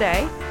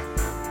Tuesday.